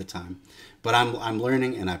haven't had the time. But I'm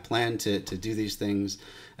learning, and I plan to do these things,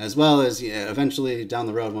 as well as eventually down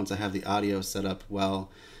the road, once I have the audio set up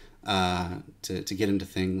well, to get into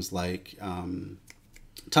things like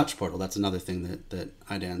Touch Portal. That's another thing that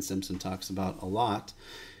Dan Simpson talks about a lot.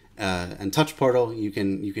 And Touch Portal, you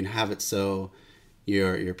can have it so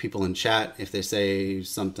your people in chat, if they say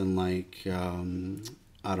something like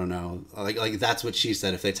I don't know, like that's what she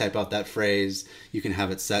said. If they type out that phrase, you can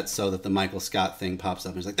have it set so that the Michael Scott thing pops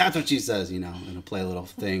up and it's like, that's what she says, and it'll play a little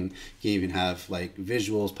thing. You can even have like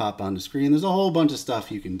visuals pop on the screen. There's a whole bunch of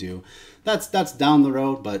stuff you can do. That's down the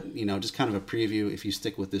road, but just kind of a preview. If you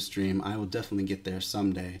stick with this stream, I will definitely get there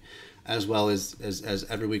someday. As well as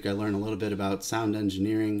every week I learn a little bit about sound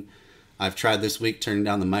engineering. I've tried this week turning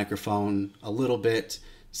down the microphone a little bit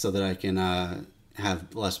so that I can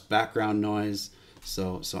have less background noise.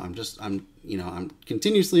 So I'm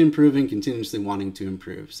continuously improving, continuously wanting to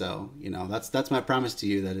improve. So that's my promise to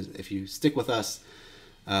you, that is, if you stick with us,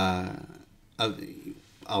 I'll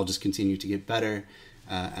just continue to get better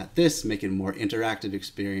at this, make it a more interactive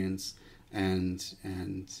experience, and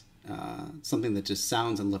something that just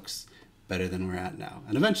sounds and looks better than we're at now.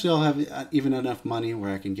 And eventually I'll have even enough money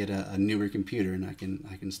where I can get a newer computer, and I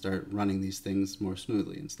can start running these things more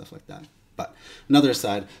smoothly and stuff like that. But another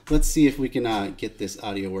aside, let's see if we can get this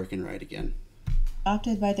audio working right again.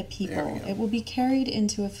 Adopted by the people, it will be carried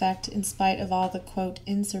into effect in spite of all the, quote,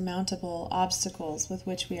 insurmountable obstacles with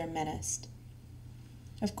which we are menaced.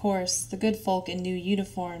 Of course, the good folk in new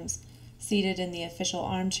uniforms, seated in the official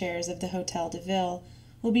armchairs of the Hotel de Ville,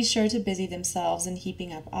 will be sure to busy themselves in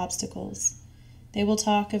heaping up obstacles. They will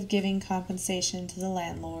talk of giving compensation to the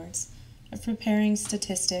landlords, of preparing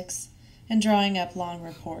statistics, and drawing up long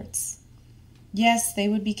reports. Yes, they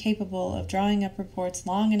would be capable of drawing up reports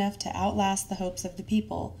long enough to outlast the hopes of the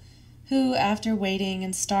people, who, after waiting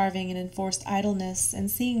and starving in enforced idleness and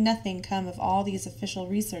seeing nothing come of all these official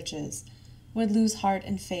researches, would lose heart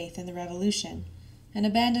and faith in the revolution and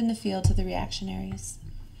abandon the field to the reactionaries.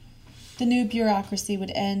 The new bureaucracy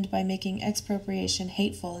would end by making expropriation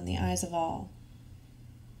hateful in the eyes of all.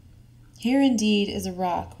 Here indeed is a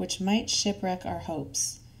rock which might shipwreck our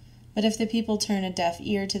hopes. But if the people turn a deaf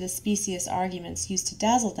ear to the specious arguments used to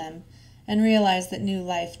dazzle them, and realize that new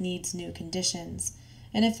life needs new conditions,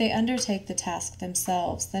 and if they undertake the task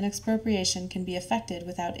themselves, then expropriation can be effected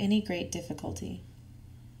without any great difficulty.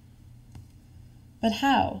 But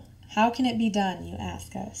how? How can it be done, you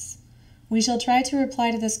ask us? We shall try to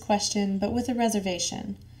reply to this question, but with a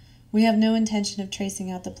reservation. We have no intention of tracing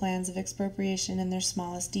out the plans of expropriation in their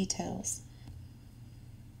smallest details.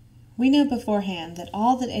 We know beforehand that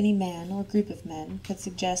all that any man or group of men could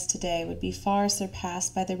suggest today would be far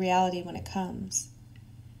surpassed by the reality when it comes.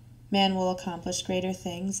 Man will accomplish greater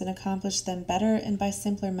things and accomplish them better and by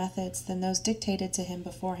simpler methods than those dictated to him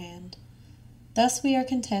beforehand. Thus we are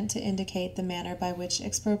content to indicate the manner by which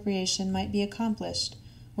expropriation might be accomplished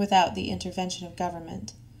without the intervention of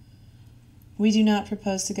government. We do not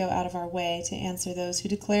propose to go out of our way to answer those who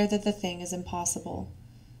declare that the thing is impossible.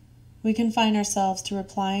 We confine ourselves to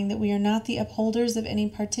replying that we are not the upholders of any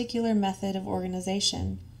particular method of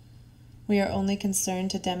organization. We are only concerned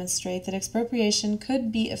to demonstrate that expropriation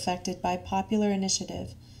could be effected by popular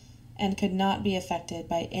initiative and could not be effected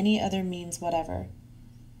by any other means whatever.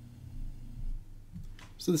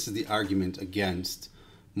 So this is the argument against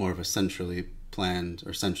more of a centrally planned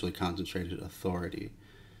or centrally concentrated authority.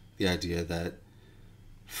 The idea that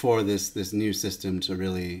for this new system to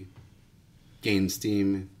really gain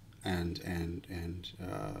steam and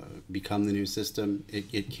become the new system,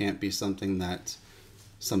 it can't be something that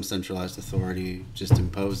some centralized authority just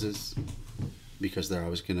imposes, because they're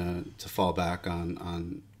always going to fall back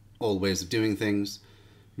on old ways of doing things.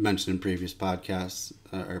 Mentioned in previous podcasts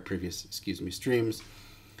or previous streams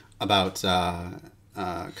about kind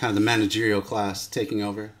of the managerial class taking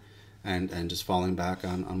over and just falling back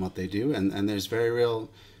on what they do, and there's very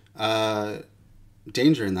real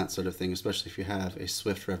danger in that sort of thing, especially if you have a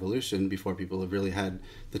swift revolution before people have really had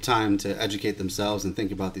the time to educate themselves and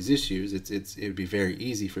think about these issues. It would be very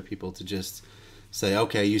easy for people to just say,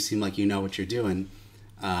 okay, you seem like you know what you're doing,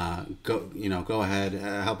 go ahead,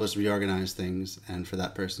 help us reorganize things, and for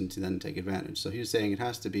that person to then take advantage. So he was saying it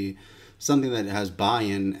has to be something that has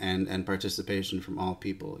buy-in and participation from all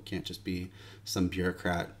people. It can't just be some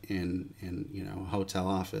bureaucrat in a hotel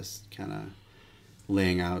office kind of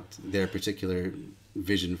laying out their particular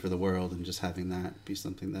vision for the world and just having that be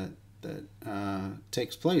something that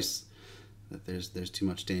takes place. That there's too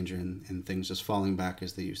much danger in things just falling back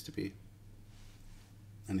as they used to be.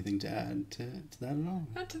 Anything to add to that at all?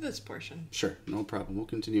 Not to this portion. Sure, no problem. We'll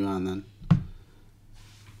continue on then.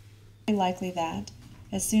 Likely that,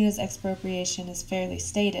 as soon as expropriation is fairly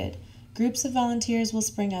stated, groups of volunteers will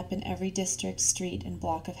spring up in every district, street, and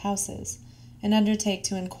block of houses, and undertake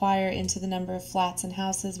to inquire into the number of flats and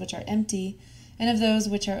houses which are empty, and of those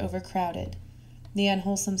which are overcrowded, the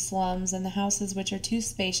unwholesome slums, and the houses which are too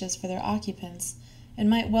spacious for their occupants, and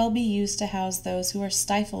might well be used to house those who are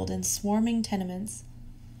stifled in swarming tenements.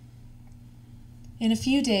 In a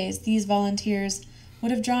few days these volunteers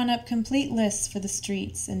would have drawn up complete lists for the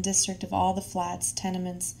streets and district of all the flats,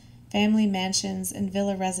 tenements, family mansions, and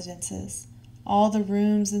villa residences, all the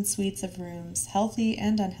rooms and suites of rooms, healthy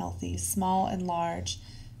and unhealthy, small and large,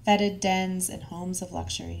 fetid dens and homes of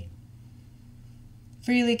luxury.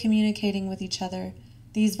 Freely communicating with each other,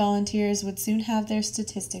 these volunteers would soon have their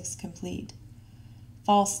statistics complete.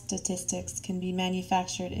 False statistics can be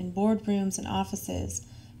manufactured in boardrooms and offices,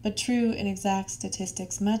 but true and exact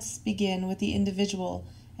statistics must begin with the individual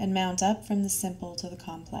and mount up from the simple to the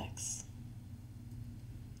complex.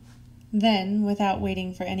 Then, without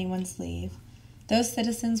waiting for anyone's leave, those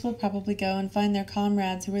citizens will probably go and find their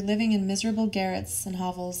comrades who are living in miserable garrets and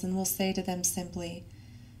hovels, and will say to them simply,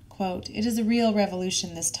 quote, "It is a real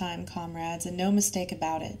revolution this time, comrades, and no mistake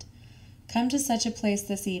about it. Come to such a place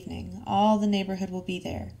this evening. All the neighborhood will be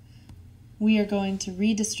there. We are going to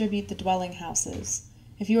redistribute the dwelling houses.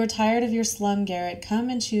 If you are tired of your slum garret, come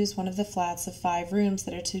and choose one of the flats of 5 rooms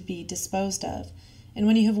that are to be disposed of, and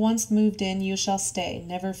when you have once moved in, you shall stay,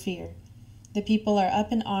 never fear. The people are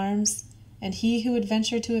up in arms, and he who would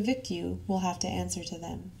venture to evict you will have to answer to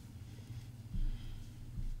them."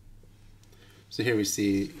 So here we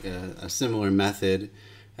see a similar method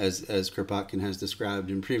as Kropotkin has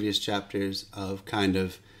described in previous chapters of kind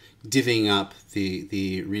of divvying up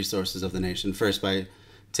the resources of the nation. First by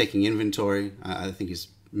taking inventory. I think he's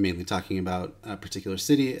mainly talking about a particular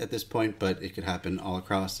city at this point, but it could happen all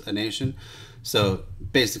across a nation. So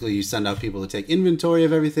basically you send out people to take inventory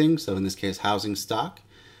of everything, so in this case housing stock,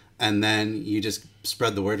 and then you just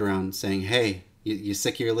spread the word around saying, hey, you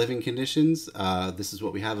sick of your living conditions? This is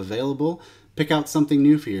what we have available. Pick out something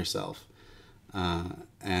new for yourself.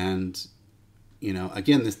 And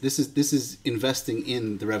again, this is investing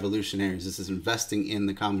in the revolutionaries. This is investing in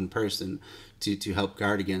the common person to help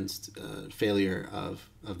guard against failure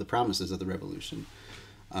of the promises of the revolution.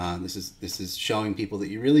 This is showing people that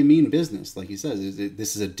you really mean business, like he says.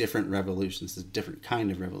 This is a different revolution. This is a different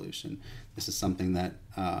kind of revolution. This is something that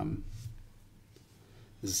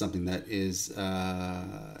is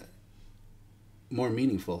more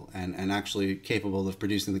meaningful and actually capable of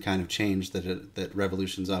producing the kind of change that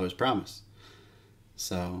revolutions always promise.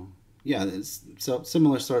 So yeah, so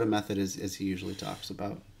similar sort of method as he usually talks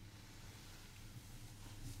about.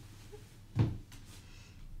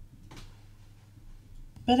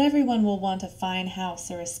 But everyone will want a fine house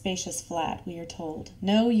or a spacious flat, we are told.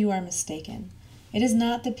 No, you are mistaken. It is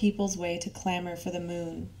not the people's way to clamor for the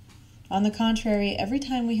moon. On the contrary, every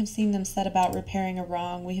time we have seen them set about repairing a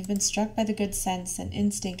wrong, we have been struck by the good sense and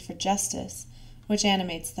instinct for justice which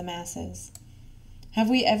animates the masses. Have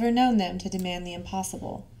we ever known them to demand the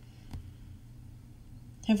impossible?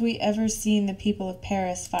 Have we ever seen the people of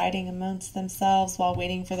Paris fighting amongst themselves while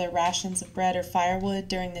waiting for their rations of bread or firewood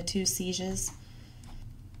during the 2 sieges?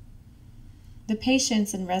 The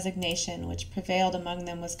patience and resignation which prevailed among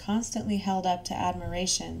them was constantly held up to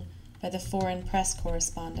admiration by the foreign press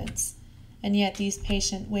correspondents, and yet these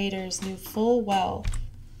patient waiters knew full well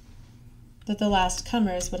that the last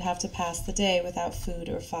comers would have to pass the day without food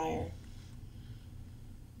or fire.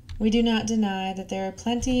 We do not deny that there are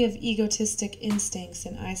plenty of egotistic instincts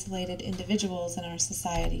in isolated individuals in our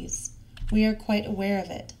societies. We are quite aware of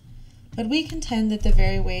it. But we contend that the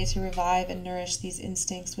very way to revive and nourish these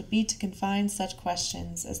instincts would be to confine such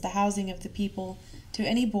questions as the housing of the people to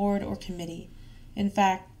any board or committee, in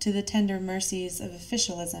fact, to the tender mercies of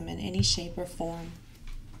officialism in any shape or form.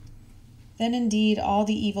 Then indeed all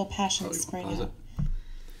the evil passions spring out.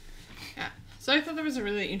 Yeah. So I thought that was a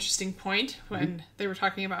really interesting point when they were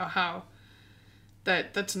talking about how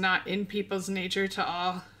that's not in people's nature to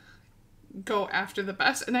all go after the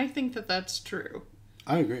best, and I think that that's true.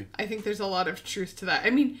 I agree. I think there's a lot of truth to that. I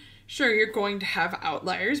mean, sure, you're going to have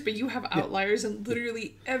outliers, but you have outliers in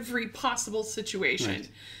literally every possible situation. Right.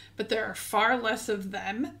 But there are far less of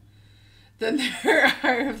them than there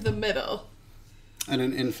are of the middle. And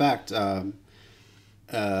in fact, let's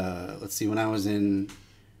see, when I was in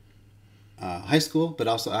high school, but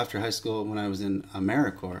also after high school, when I was in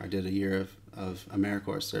AmeriCorps, I did a year of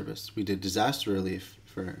AmeriCorps service. We did disaster relief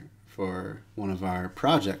for one of our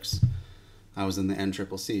projects. I was in the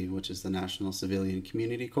NCCC, which is the National Civilian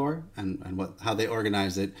Community Corps, and how they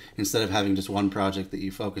organize it. Instead of having just one project that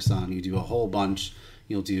you focus on, you do a whole bunch.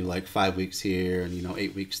 You'll do like 5 weeks here and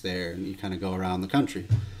 8 weeks there, and you kind of go around the country.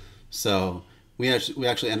 So we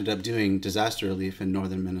actually ended up doing disaster relief in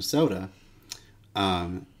northern Minnesota,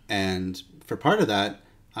 and for part of that,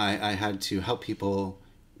 I had to help people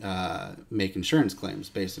make insurance claims,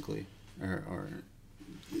 basically, or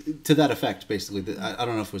to that effect, basically. I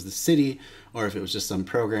don't know if it was the city or if it was just some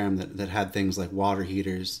program that had things like water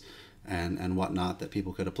heaters and whatnot that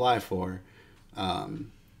people could apply for.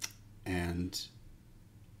 And,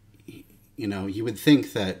 you would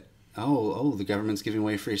think that, the government's giving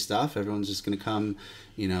away free stuff. Everyone's just going to come,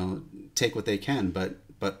 take what they can. But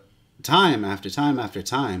time after time after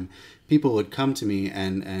time, people would come to me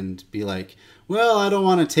and be like, well, I don't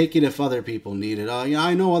want to take it if other people need it.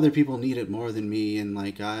 I know other people need it more than me. And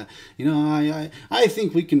I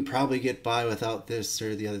think we can probably get by without this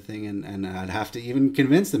or the other thing. And I'd have to even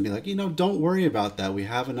convince them, be like, don't worry about that. We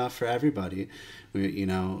have enough for everybody.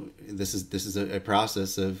 This is a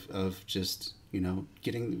process of just,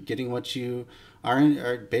 getting what you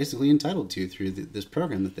are basically entitled to through this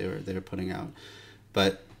program that they were putting out.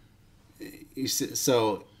 But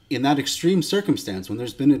so in that extreme circumstance, when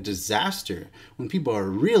there's been a disaster, when people are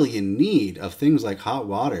really in need of things like hot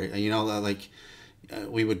water,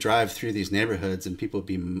 we would drive through these neighborhoods and people would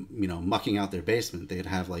be, mucking out their basement. They'd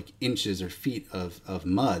have like inches or feet of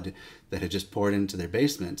mud that had just poured into their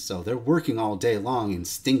basement. So they're working all day long in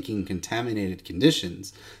stinking, contaminated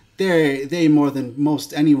conditions. They more than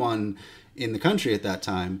most anyone in the country at that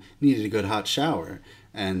time needed a good hot shower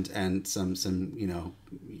and some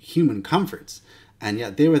human comforts. And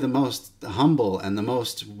yet they were the most humble and the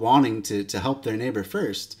most wanting to help their neighbor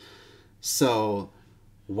first. So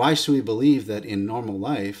why should we believe that in normal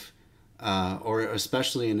life, or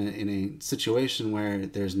especially in a situation where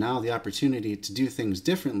there's now the opportunity to do things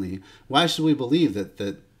differently, why should we believe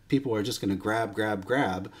that people are just going to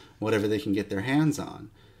grab whatever they can get their hands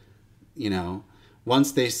on?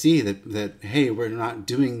 Once they see that hey, we're not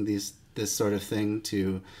doing this sort of thing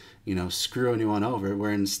to screw anyone over.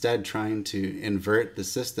 We're instead trying to invert the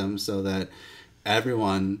system so that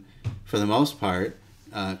everyone, for the most part,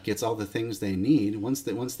 gets all the things they need. Once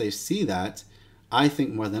they see that, I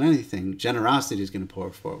think more than anything, generosity is going to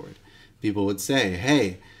pour forward. People would say,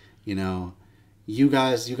 hey, you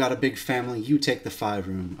guys, you got a big family, you take the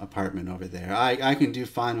 5-room apartment over there. I can do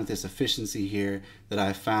fine with this efficiency here that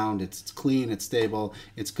I found. It's clean, it's stable,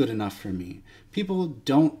 it's good enough for me. People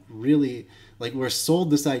don't really, we're sold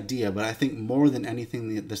this idea, but I think more than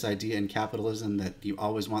anything, this idea in capitalism that you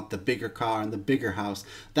always want the bigger car and the bigger house,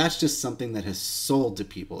 that's just something that has sold to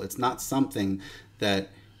people. It's not something that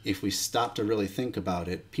if we stop to really think about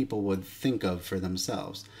it, people would think of for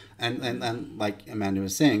themselves. And like Amanda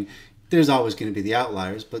was saying, there's always going to be the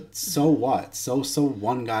outliers, but so what? So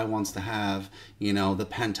one guy wants to have, the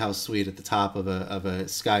penthouse suite at the top of a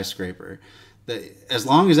skyscraper. As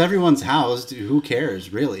long as everyone's housed, who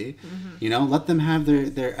cares, really? Let them have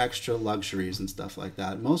their extra luxuries and stuff like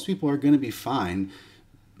that. Most people are going to be fine,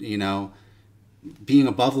 being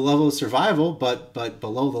above the level of survival, but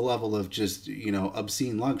below the level of just,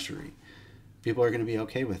 obscene luxury. People are going to be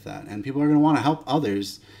okay with that. And people are going to want to help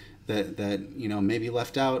others that may be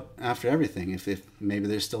left out after everything. If maybe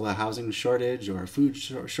there's still a housing shortage or a food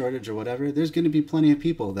shortage or whatever, there's going to be plenty of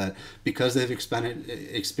people that, because they've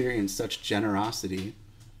experienced such generosity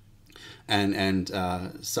and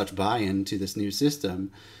such buy-in to this new system,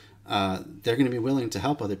 they're going to be willing to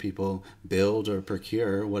help other people build or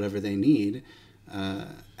procure whatever they need.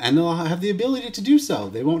 And they'll have the ability to do so.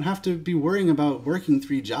 They won't have to be worrying about working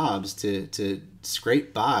 3 jobs to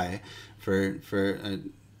scrape by for a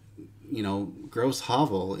gross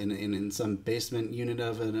hovel in some basement unit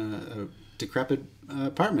of a decrepit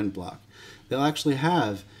apartment block. They'll actually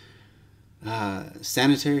have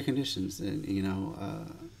sanitary conditions and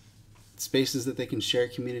spaces that they can share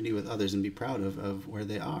community with others and be proud of where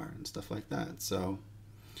they are and stuff like that. So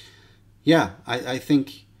yeah, I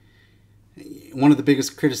think one of the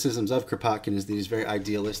biggest criticisms of Kropotkin is that he's very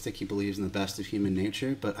idealistic. He believes in the best of human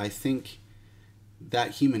nature, but I think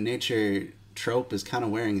that human nature trope is kind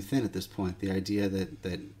of wearing thin at this point. The idea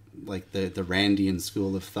that like the Randian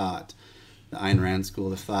school of thought, the Ayn Rand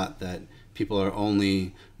school of thought, that people are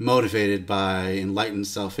only motivated by enlightened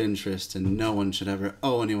self-interest and no one should ever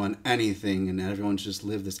owe anyone anything and everyone should just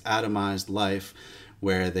live this atomized life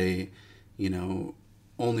where they,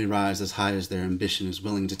 only rise as high as their ambition is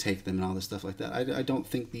willing to take them and all this stuff like that. I don't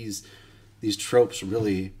think these tropes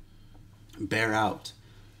really bear out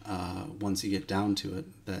once you get down to it,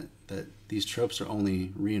 that these tropes are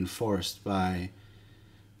only reinforced by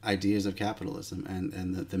ideas of capitalism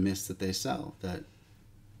and the myths that they sell, that,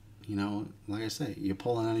 like I say, you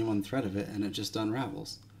pull on any one thread of it and it just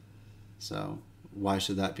unravels. So why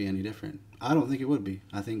should that be any different? I don't think it would be.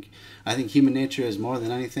 I think human nature is more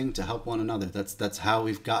than anything to help one another. That's how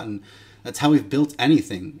we've built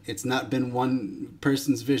anything. It's not been one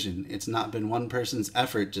person's vision. It's not been one person's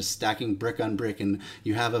effort just stacking brick on brick and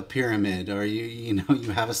you have a pyramid or you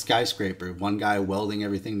have a skyscraper, one guy welding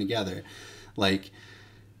everything together. Like,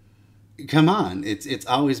 come on. It's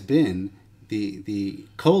always been the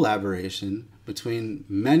collaboration between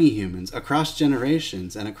many humans across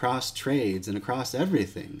generations and across trades and across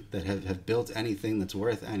everything that have built anything that's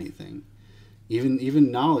worth anything.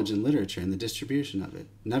 Even knowledge and literature and the distribution of it.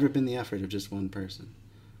 Never been the effort of just one person.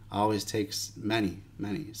 Always takes many.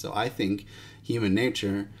 So I think human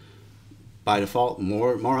nature, by default,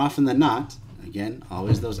 more often than not, again,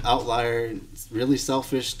 always those outlier, really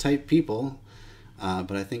selfish type people,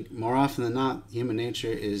 but I think more often than not, human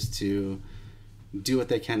nature is to do what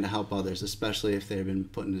they can to help others, especially if they've been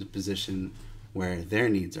put in a position where their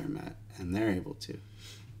needs are met and they're able to.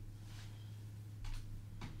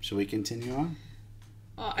 Should we continue on?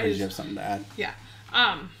 Well, or did you have something to add? Yeah.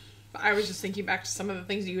 I was just thinking back to some of the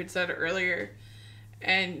things you had said earlier,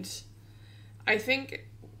 and I think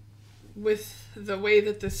with the way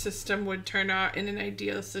that the system would turn out in an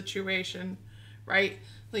ideal situation, right?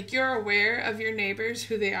 Like, you're aware of your neighbors,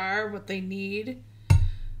 who they are, what they need,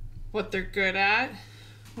 what they're good at,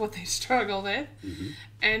 what they struggle with,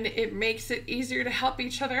 and it makes it easier to help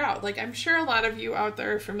each other out. Like, I'm sure a lot of you out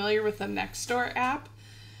there are familiar with the Nextdoor app,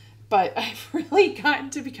 but I've really gotten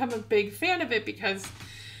to become a big fan of it because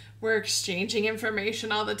we're exchanging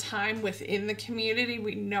information all the time within the community.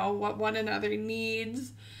 We know what one another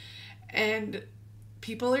needs, and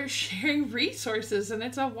people are sharing resources, and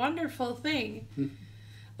it's a wonderful thing.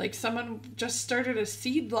 Like, someone just started a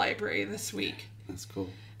seed library this week. That's cool.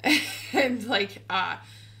 And like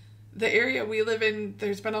the area we live in,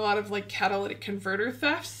 there's been a lot of like catalytic converter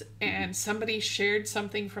thefts, and somebody shared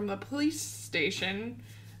something from the police station,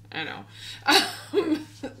 I know,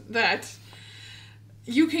 that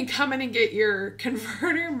you can come in and get your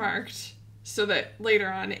converter marked so that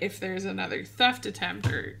later on, if there's another theft attempt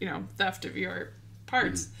or theft of your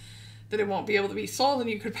parts, that it won't be able to be sold and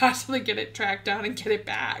you could possibly get it tracked down and get it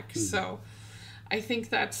back. So I think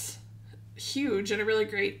that's huge and a really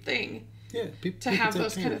great thing to have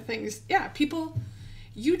those kind of things. Yeah,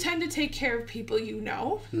 you tend to take care of people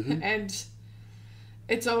and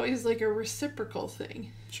it's always like a reciprocal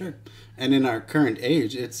thing. Sure. And in our current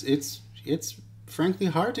age, it's frankly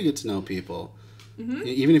hard to get to know people.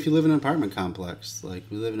 Even if you live in an apartment complex. Like,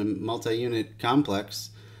 we live in a multi-unit complex,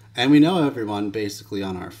 And we know everyone basically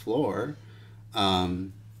on our floor. But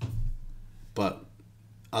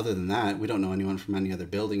other than that, we don't know anyone from any other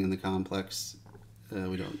building in the complex.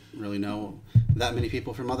 We don't really know that many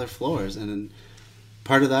people from other floors. And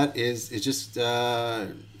part of that is just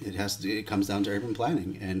it comes down to urban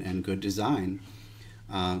planning and good design.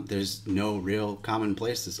 There's no real common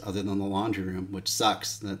places other than the laundry room, which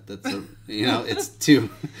sucks. That's it's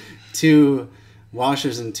two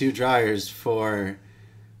washers and two dryers for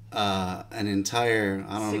an entire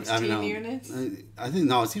 16 units. I think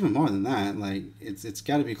no, it's even more than that. Like it's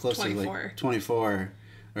got to be close 24. to like 24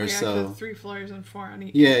 or Yeah, so. 3 floors and 4 on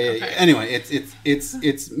each. Yeah. Okay. Anyway,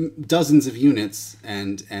 it's dozens of units,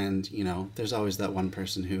 and there's always that one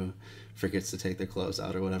person who forgets to take their clothes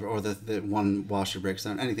out or whatever, or the one washer breaks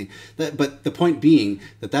down, anything. But the point being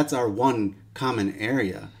that's our one common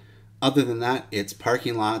area. Other than that, it's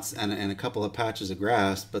parking lots and a couple of patches of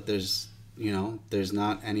grass, but there's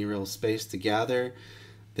not any real space to gather.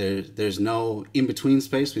 There's no in-between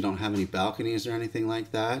space. We don't have any balconies or anything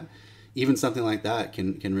like that. Even something like that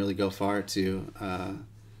can really go far to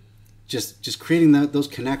just creating those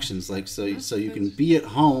connections, like so you can be at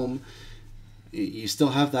home. You still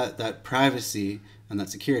have that privacy and that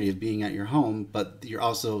security of being at your home, but you're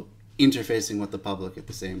also interfacing with the public at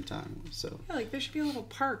the same time. So yeah, like there should be a little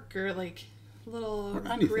park or like a little Or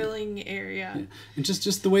anything. grilling area. yeah. And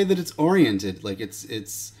just the way that it's oriented, like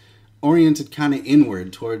it's oriented kind of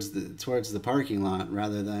inward towards the parking lot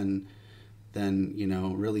rather than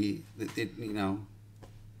really it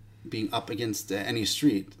being up against any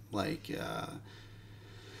street, like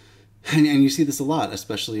and you see this a lot,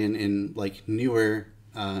 especially in like newer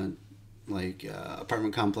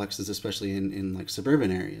apartment complexes, especially in like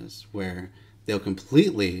suburban areas, where they'll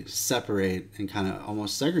completely separate and kind of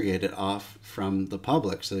almost segregate it off from the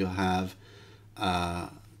public. So you'll have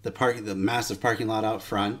the massive parking lot out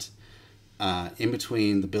front, in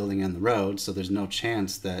between the building and the road, so there's no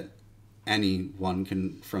chance that anyone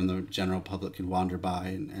from the general public can wander by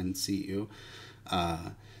and see you.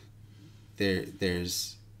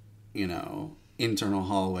 There's internal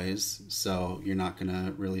hallways, so you're not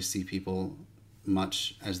gonna really see people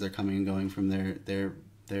much as they're coming and going from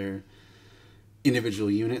their individual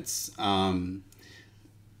units. And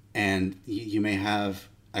you may have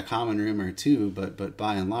a common room or two, but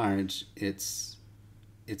by and large, it's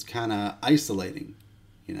kind of isolating.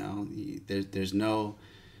 There's no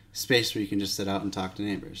space where you can just sit out and talk to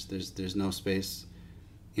neighbors. There's no space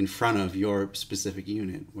in front of your specific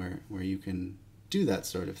unit where you can do that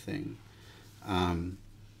sort of thing.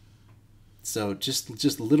 So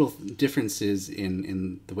just little differences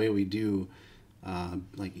in the way we do,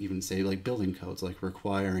 like even say like building codes, like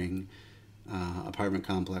requiring apartment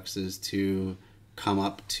complexes to come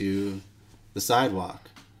up to the sidewalk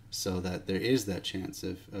so that there is that chance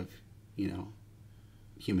of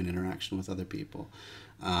human interaction with other people.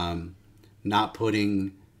 Not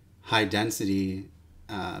putting high density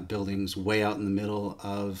buildings way out in the middle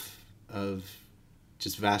of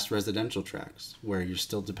just vast residential tracts where you're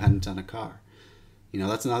still dependent on a car.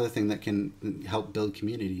 That's another thing that can help build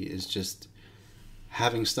community, is just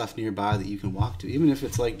having stuff nearby that you can walk to, even if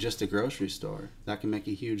it's like just a grocery store. That can make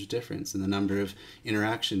a huge difference in the number of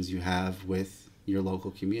interactions you have with your local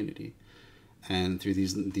community. And through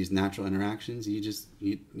these natural interactions, you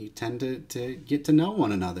tend to get to know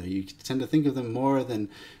one another. You tend to think of them more than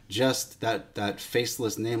just that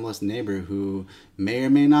faceless, nameless neighbor who may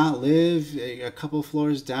or may not live a couple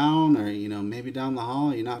floors down, or maybe down the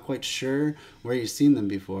hall. You're not quite sure where you've seen them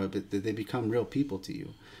before, but they become real people to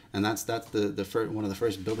you. And that's the first, one of the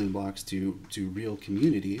first building blocks to real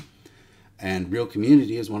community. And real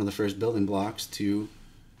community is one of the first building blocks to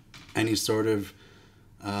any sort of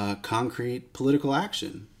concrete political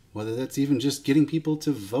action, whether that's even just getting people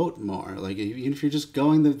to vote more. Like even if you're just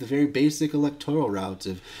going the very basic electoral route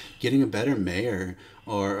of getting a better mayor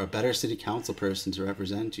or a better city council person to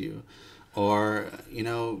represent you, or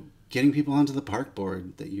getting people onto the park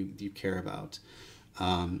board that you care about.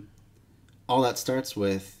 All that starts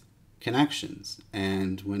with connections,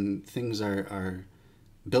 and when things are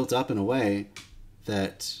built up in a way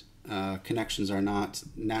that connections are not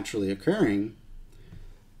naturally occurring,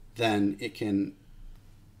 then it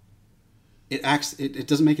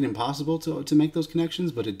doesn't make it impossible to make those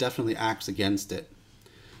connections, but it definitely acts against it.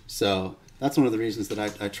 So that's one of the reasons that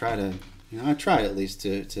I try to, I try at least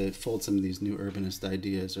to fold some of these new urbanist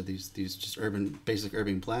ideas, or these just basic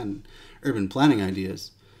urban planning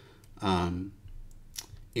ideas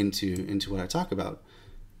into what I talk about.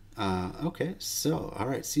 Okay, so all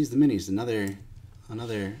right, seize the minis.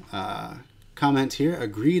 Another comment here.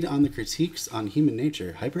 Agreed on the critiques on human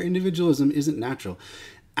nature. Hyper-individualism isn't natural.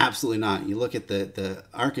 Absolutely not. You look at the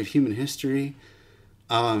arc of human history,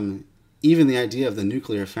 even the idea of the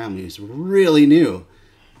nuclear family is really new,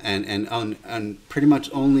 and pretty much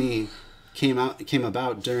only came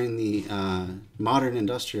about during the modern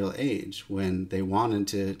industrial age, when they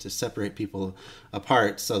wanted to separate people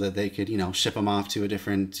apart so that they could, ship them off to a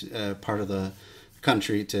different part of the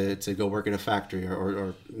country to go work at a factory,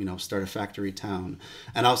 or start a factory town,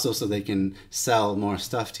 and also so they can sell more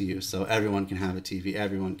stuff to you, so everyone can have a TV,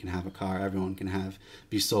 everyone can have a car, everyone can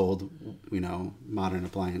be sold modern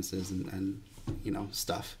appliances and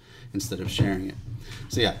stuff, instead of sharing it.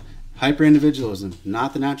 So yeah, hyper individualism,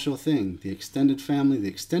 not the natural thing. The extended family, the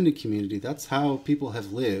extended community, that's how people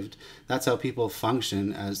have lived. That's how people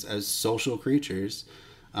function as social creatures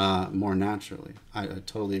more naturally. I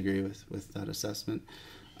totally agree with that assessment.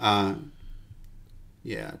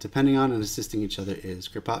 Yeah, depending on and assisting each other is.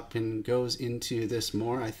 Kropotkin goes into this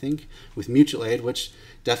more, I think, with mutual aid, which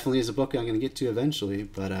definitely is a book I'm going to get to eventually,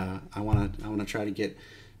 but I want to try to get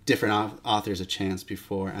different authors a chance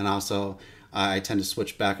before. And also, I tend to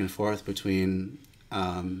switch back and forth between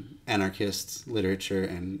anarchist literature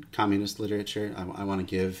and communist literature. I want to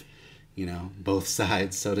give, both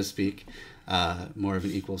sides, so to speak, more of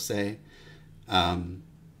an equal say.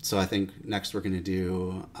 So I think next we're going to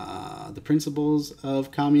do the principles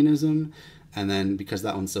of communism, and then because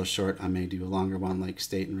that one's so short, I may do a longer one like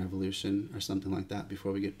State and Revolution or something like that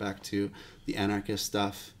before we get back to the anarchist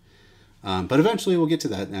stuff. But eventually we'll get to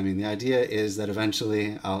that. I mean, the idea is that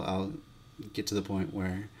eventually I'll get to the point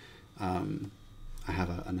where I have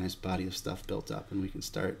a nice body of stuff built up, and we can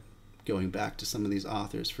start going back to some of these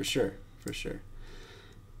authors for sure.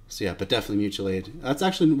 So yeah, but definitely mutual aid. That's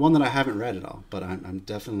actually one that I haven't read at all, but I'm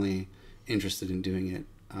definitely interested in doing it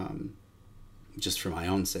just for my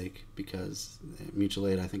own sake, because mutual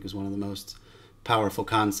aid, I think, is one of the most powerful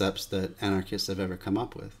concepts that anarchists have ever come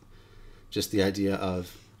up with. Just the idea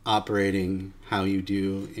of operating how you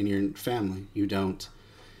do in your family. You don't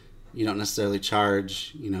necessarily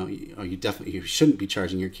charge, or you shouldn't be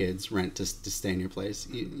charging your kids rent to stay in your place,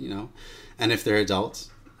 and if they're adults,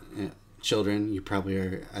 children, you probably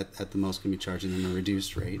are at the most going to be charging them a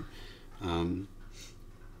reduced rate.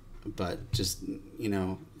 But just,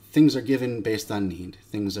 things are given based on need.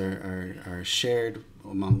 Things are shared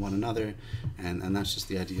among one another, and that's just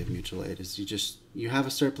the idea of mutual aid. Is you have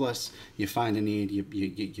a surplus, you find a need,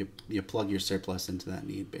 you plug your surplus into that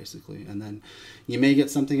need, basically, and then you may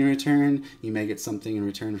get something in return. You may get something in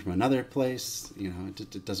return from another place.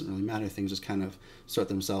 It doesn't really matter. Things just kind of sort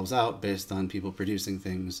themselves out based on people producing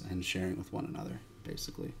things and sharing with one another,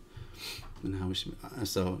 basically. And how we should.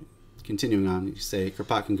 So, continuing on, you say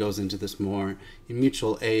Kropotkin goes into this more in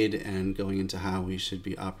mutual aid and going into how we should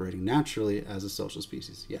be operating naturally as a social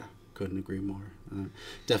species. Yeah, couldn't agree more.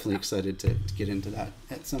 Definitely excited to get into that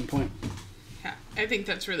at some point. Yeah, I think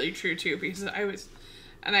that's really true too, because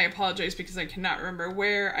and I apologize because I cannot remember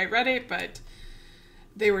where I read it, but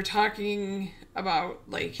they were talking about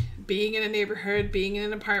like being in a neighborhood, being in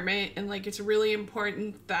an apartment, and like it's really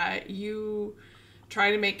important that you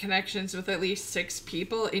try to make connections with at least 6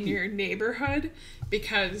 people in your neighborhood,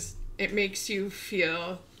 because it makes you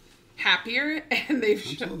feel happier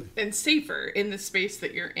and safer in the space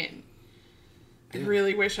that you're in. Yeah. I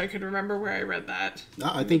really wish I could remember where I read that. No,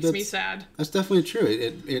 I think makes me sad. That's definitely true.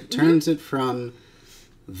 It turns it from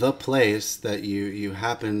the place that you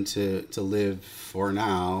happen to live for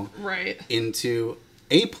now, right, into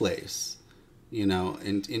a place,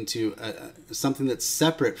 into something that's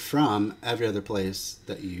separate from every other place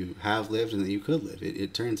that you have lived and that you could live.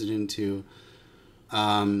 It turns it into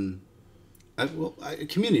a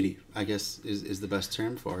community, I guess, is the best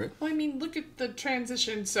term for it. Well, I mean, look at the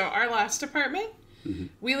transition. So our last apartment, mm-hmm.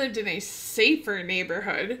 we lived in a safer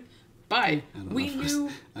neighborhood, but we knew...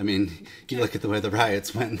 I mean, you look at the way the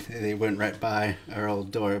riots went, they went right by our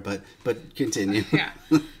old door, but continue. Yeah.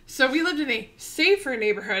 So we lived in a safer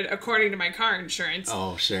neighborhood, according to my car insurance.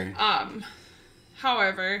 Oh, sure.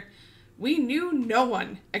 However, we knew no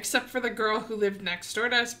one except for the girl who lived next door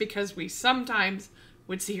to us, because we sometimes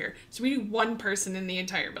would see her. So we knew one person in the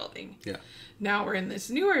entire building. Yeah. Now we're in this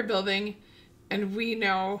newer building, and we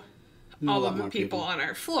know all of the people on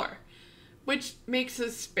our floor, which makes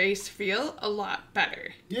this space feel a lot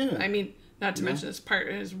better. Yeah. I mean, not to mention this part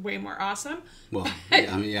is way more awesome. Well,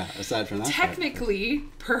 yeah, aside from that technically,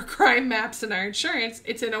 per crime maps and our insurance,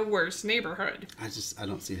 it's in a worse neighborhood. I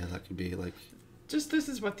don't see how that could be, like... Just this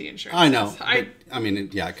is what the insurance I know. is.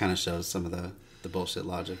 It kind of shows some of the bullshit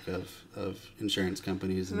logic of insurance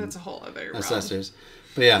companies and that's a whole other assessors.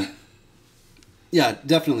 Realm. But yeah. Yeah,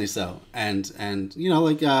 definitely so. And you know,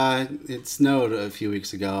 like it snowed a few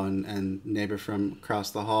weeks ago, and neighbor from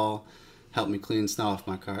across the hall helped me clean snow off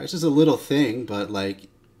my car. It's just a little thing, but like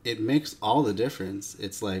it makes all the difference.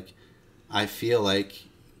 It's like I feel like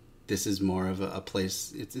this is more of a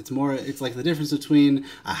place. It's like the difference between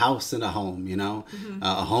a house and a home. You know,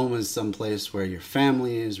 a home is some place where your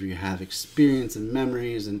family is, where you have experience and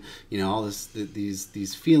memories, and you know all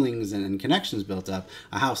these feelings and connections built up.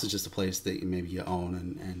 A house is just a place that maybe you own,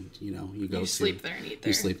 and you know you go You to sleep there and eat there.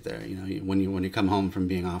 You sleep there. You know, when you come home from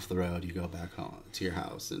being off the road, you go back home to your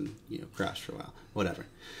house and you know crash for a while, whatever.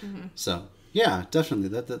 So. Yeah, definitely.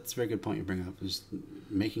 That's a very good point you bring up. Is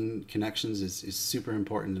making connections is super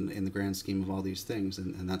important in the grand scheme of all these things,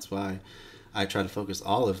 and that's why I try to focus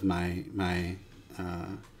all of my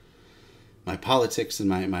politics and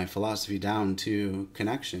my philosophy down to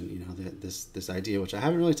connection. You know, this idea, which I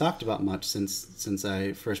haven't really talked about much since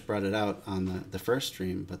I first brought it out on the first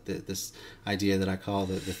stream, but this idea that I call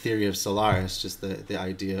the theory of Solaris, just the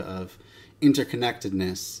idea of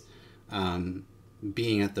interconnectedness.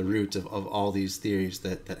 Being at the root of all these theories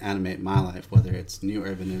that animate my life, whether it's new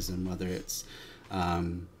urbanism, whether it's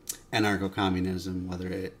anarcho-communism,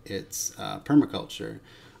 whether it's permaculture,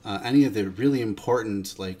 any of the really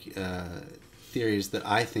important theories that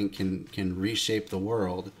I think can reshape the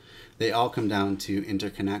world, they all come down to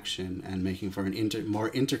interconnection and making for an more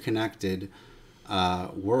interconnected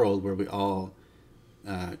world where we all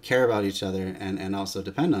care about each other and also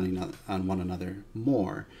depend on one another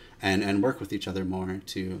more. And work with each other more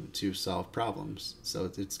to solve problems.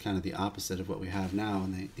 So it's kind of the opposite of what we have now,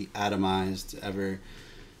 and the atomized,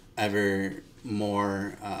 ever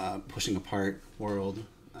more pushing apart world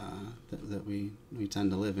that we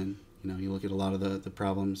tend to live in. You know, you look at a lot of the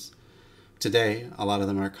problems today. A lot of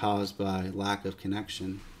them are caused by lack of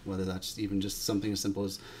connection. Whether that's even just something as simple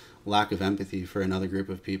as lack of empathy for another group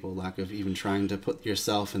of people, lack of even trying to put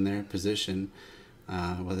yourself in their position.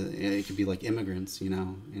 Whether it could be like immigrants, you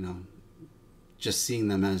know, just seeing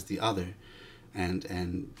them as the other,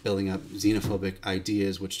 and building up xenophobic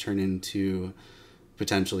ideas, which turn into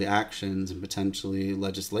potentially actions and potentially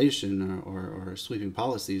legislation or sweeping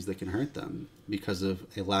policies that can hurt them because of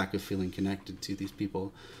a lack of feeling connected to these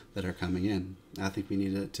people that are coming in. I think we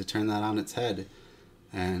need to turn that on its head,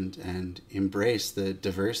 and embrace the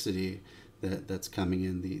diversity that's coming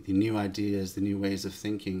in, the new ideas, the new ways of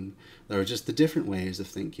thinking, or just the different ways of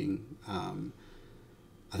thinking.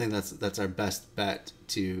 I think that's our best bet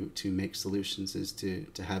to make solutions, is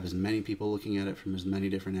to have as many people looking at it from as many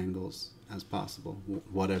different angles as possible,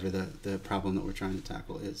 whatever the problem that we're trying to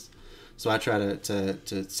tackle is. So I try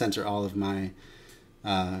to center all of my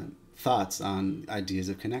thoughts on ideas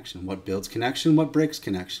of connection. What builds connection? What breaks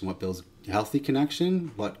connection? What builds healthy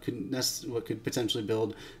connection? What could potentially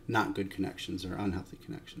build not good connections or unhealthy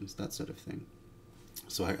connections? That sort of thing.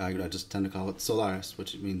 So I just tend to call it Solaris,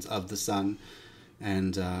 which means of the sun,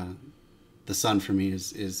 and the sun for me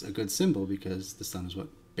is a good symbol, because the sun is what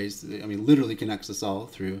basically, literally connects us all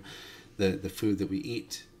through the food that we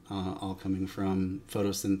eat, all coming from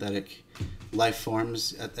photosynthetic life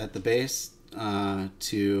forms at the base,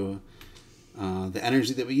 to the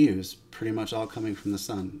energy that we use, pretty much all coming from the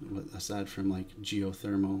sun, aside from like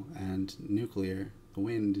geothermal and nuclear. The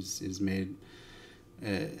wind is made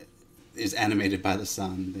is animated by the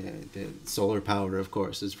sun. The solar power, of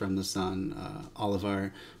course, is from the sun. All of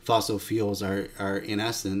our fossil fuels are in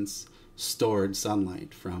essence stored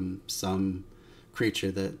sunlight from some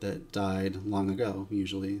creature that died long ago,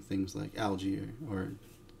 usually things like algae or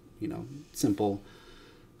simple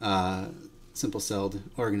celled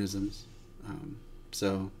organisms.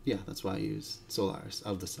 So yeah, that's why I use Solaris,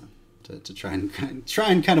 of the sun, to try and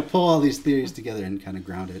kind of pull all these theories together and kind of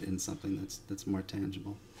ground it in something that's more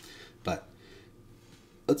tangible. But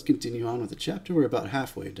let's continue on with the chapter. We're about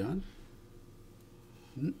halfway done,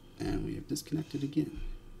 and we have disconnected again.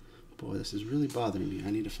 Boy, this is really bothering me. I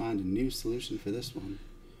need to find a new solution for this one,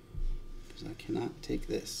 because I cannot take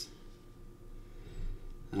this.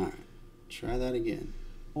 All right, try that again.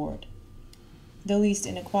 Board. The least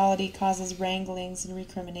inequality causes wranglings and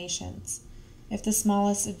recriminations. If the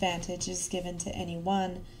smallest advantage is given to any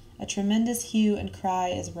one, a tremendous hue and cry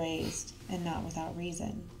is raised, and not without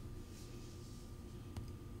reason.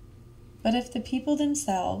 But if the people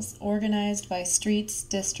themselves, organized by streets,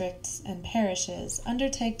 districts, and parishes,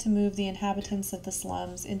 undertake to move the inhabitants of the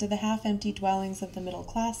slums into the half-empty dwellings of the middle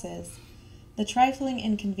classes, the trifling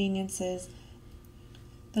inconveniences,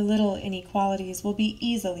 the little inequalities will be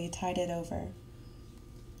easily tided over.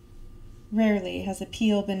 Rarely has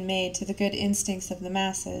appeal been made to the good instincts of the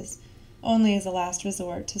masses, only as a last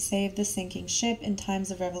resort to save the sinking ship in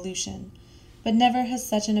times of revolution, But never has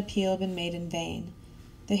such an appeal been made in vain.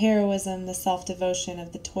 The heroism, the self-devotion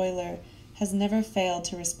of the toiler has never failed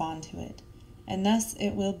to respond to it, and thus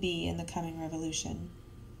it will be in the coming revolution.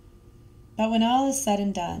 But when all is said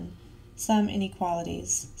and done, some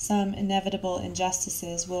inequalities, some inevitable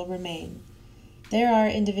injustices will remain. There are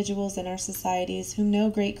individuals in our societies whom no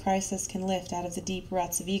great crisis can lift out of the deep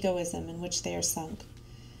ruts of egoism in which they are sunk.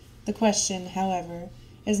 The question, however,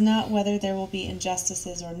 is not whether there will be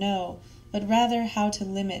injustices or no, but rather how to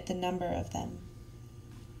limit the number of them.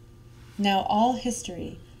 Now all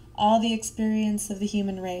history, all the experience of the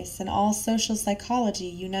human race, and all social psychology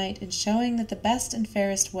unite in showing that the best and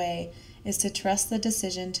fairest way is to trust the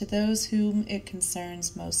decision to those whom it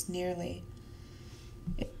concerns most nearly.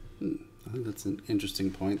 I think that's an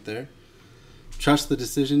interesting point there. Trust the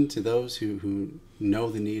decision to those who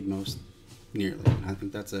know the need most nearly. I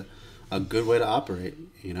think that's a good way to operate.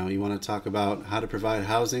 You know, you want to talk about how to provide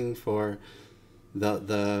housing for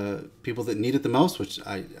the people that need it the most, which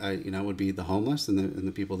I would be the homeless and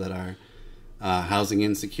the people that are housing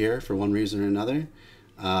insecure for one reason or another.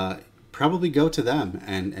 Probably go to them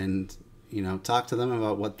and talk to them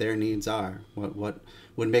about what their needs are, what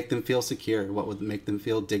would make them feel secure, what would make them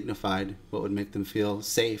feel dignified, what would make them feel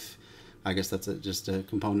safe. I guess that's just a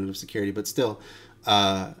component of security, but still,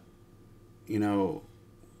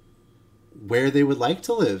 where they would like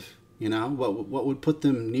to live. What would put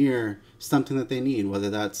them near something that they need, whether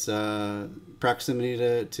that's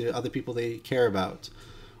proximity to other people they care about,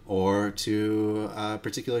 or to a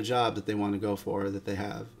particular job that they want to go for that they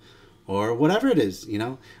have, or whatever it is.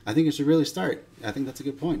 I think it should really start. I think that's a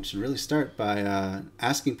good point. It should really start by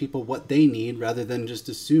asking people what they need rather than just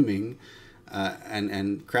assuming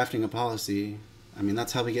and crafting a policy. I mean,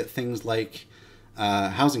 that's how we get things like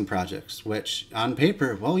housing projects, which on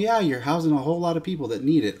paper, well, yeah, you're housing a whole lot of people that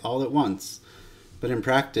need it all at once, but in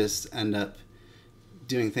practice end up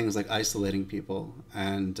doing things like isolating people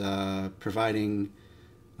and providing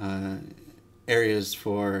areas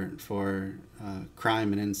for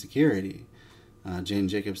crime and insecurity. Jane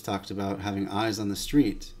Jacobs talked about having eyes on the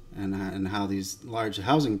street and how these large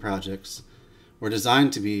housing projects were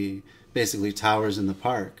designed to be basically towers in the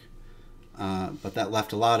park. But that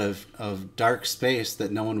left a lot of dark space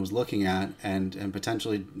that no one was looking at and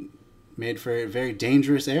potentially made for very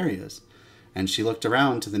dangerous areas. And she looked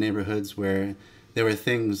around to the neighborhoods where there were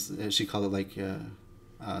things, she called it like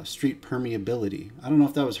street permeability. I don't know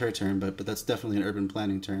if that was her term, but that's definitely an urban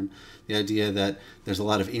planning term. The idea that there's a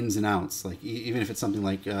lot of ins and outs, like even if it's something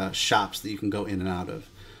like shops that you can go in and out of,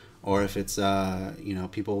 or if it's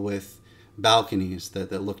people with balconies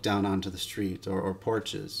that look down onto the street, or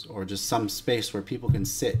porches, or just some space where people can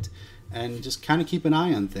sit and just kind of keep an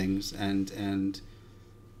eye on things and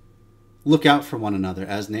look out for one another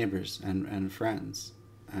as neighbors and friends.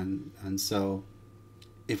 And so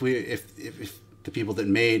if the people that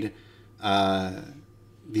made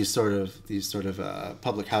these sort of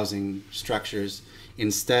public housing structures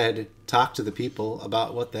instead talk to the people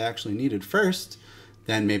about what they actually needed first,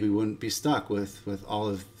 then maybe we wouldn't be stuck with all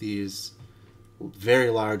of these very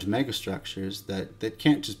large megastructures that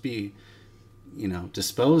can't just be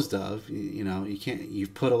disposed of.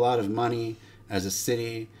 You've put a lot of money as a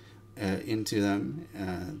city into them.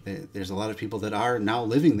 There's a lot of people that are now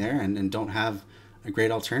living there and don't have a great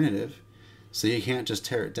alternative, so you can't just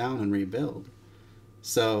tear it down and rebuild.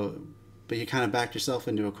 But you kind of backed yourself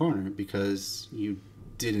into a corner because you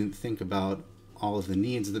didn't think about all of the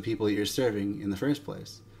needs of the people that you're serving in the first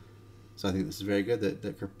place. So I think this is very good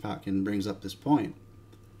that Kropotkin brings up this point,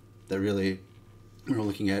 that really we're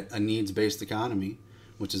looking at a needs-based economy,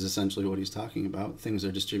 which is essentially what he's talking about. Things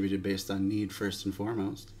are distributed based on need first and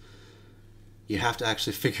foremost. You have to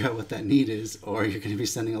actually figure out what that need is, or you're going to be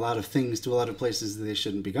sending a lot of things to a lot of places that they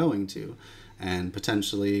shouldn't be going to, and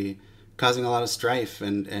potentially causing a lot of strife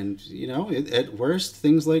and at worst,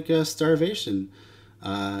 things like starvation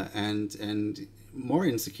and more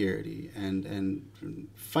insecurity and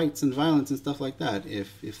fights and violence and stuff like that if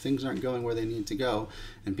things aren't going where they need to go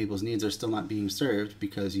and people's needs are still not being served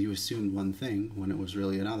because you assumed one thing when it was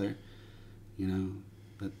really another.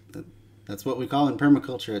 That's what we call in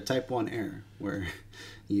permaculture a type 1 error, where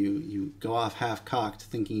you go off half-cocked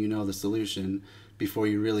thinking you know the solution before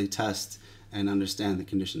you really test and understand the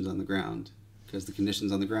conditions on the ground, because the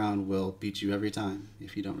conditions on the ground will beat you every time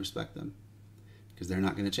if you don't respect them, because they're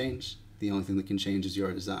not going to change. The only thing that can change is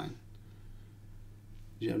your design.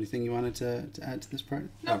 Do you have anything you wanted to add to this part?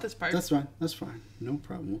 Not this part. That's fine. No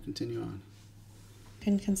problem. We'll continue on.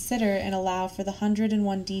 Can consider and allow for the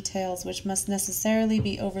 101 details which must necessarily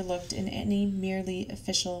be overlooked in any merely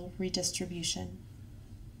official redistribution.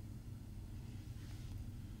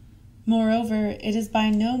 Moreover, it is by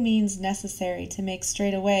no means necessary to make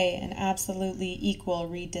straightway an absolutely equal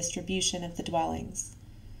redistribution of the dwellings.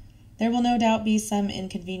 There will no doubt be some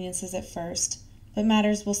inconveniences at first, but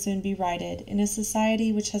matters will soon be righted in a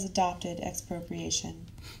society which has adopted expropriation.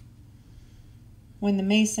 When the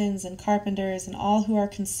masons and carpenters and all who are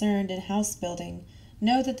concerned in house building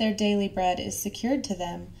know that their daily bread is secured to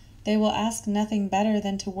them, they will ask nothing better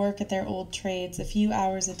than to work at their old trades a few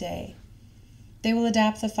hours a day. They will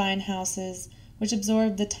adapt the fine houses, which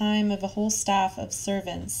absorb the time of a whole staff of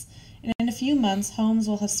servants, and in a few months homes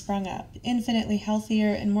will have sprung up, infinitely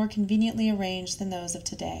healthier and more conveniently arranged than those of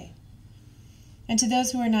today. And to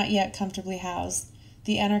those who are not yet comfortably housed,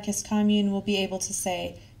 the anarchist commune will be able to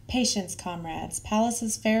say, "Patience, comrades,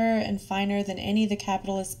 palaces fairer and finer than any the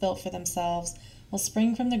capitalists built for themselves will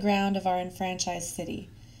spring from the ground of our enfranchised city.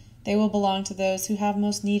 They will belong to those who have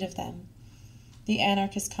most need of them." The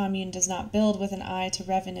anarchist commune does not build with an eye to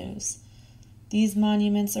revenues. These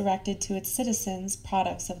monuments erected to its citizens,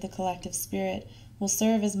 products of the collective spirit, will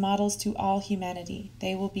serve as models to all humanity.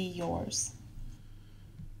 They will be yours.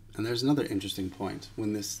 And there's another interesting point.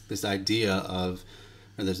 When this idea of,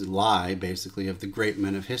 or this lie, basically, of the great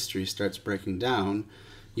men of history starts breaking down,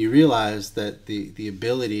 you realize that the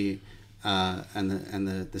ability and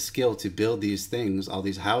the skill to build these things, all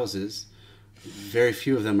these houses, very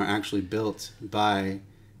few of them are actually built by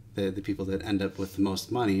the people that end up with the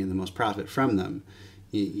most money and the most profit from them.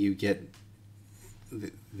 You get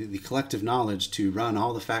the collective knowledge to run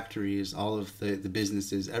all the factories, all of the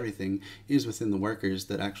businesses, everything is within the workers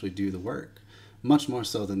that actually do the work, much more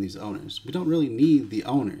so than these owners. We don't really need the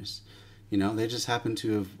owners. They just happen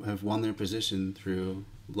to have won their position through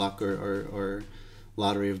luck or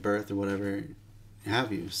lottery of birth or whatever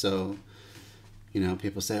have you. So,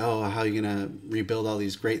 people say, "Oh, how are you gonna rebuild all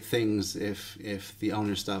these great things if the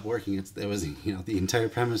owners stop working?" It was the entire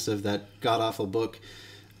premise of that god awful book,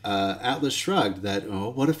 Atlas Shrugged. That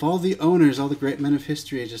what if all the owners, all the great men of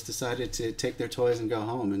history, just decided to take their toys and go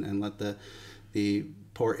home and let the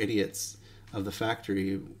poor idiots of the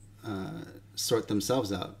factory sort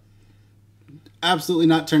themselves out? Absolutely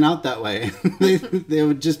not turn out that way. they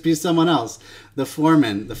would just be someone else. The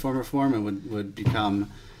former foreman would become,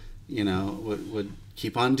 would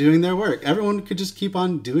keep on doing their work. Everyone could just keep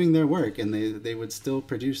on doing their work, and they would still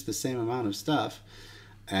produce the same amount of stuff.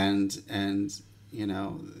 And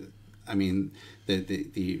I mean,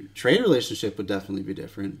 the trade relationship would definitely be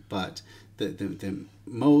different, but the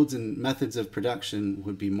modes and methods of production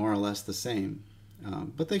would be more or less the same.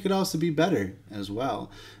 But they could also be better as well,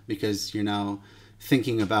 because you're now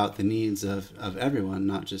thinking about the needs of everyone,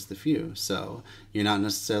 not just the few. So you're not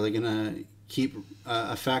necessarily going to keep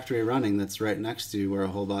a factory running that's right next to where a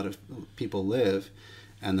whole lot of people live,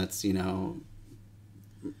 and that's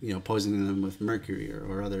poisoning them with mercury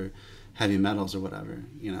or other heavy metals or whatever,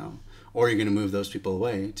 or you're going to move those people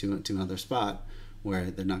away to another spot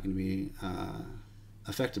where they're not going to be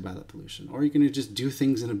affected by that pollution, or you're going to just do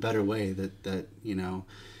things in a better way that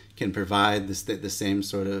can provide the same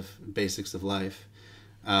sort of basics of life,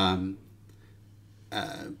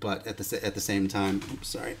 but at the same time, oops,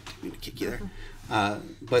 sorry, I'm going to kick you there.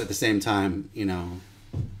 But at the same time, doing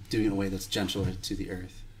it in a way that's gentler to the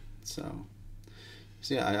earth. So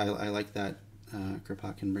yeah, I like that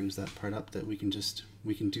Kropotkin brings that part up, that we can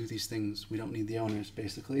do these things. We don't need the owners,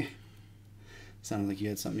 basically. Sounded like you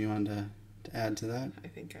had something you wanted to add to that. I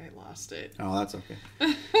think I lost it. Oh, that's okay.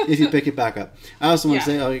 If you pick it back up. I also want to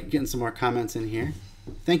say, you're getting some more comments in here.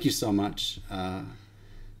 Thank you so much.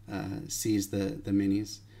 Seize the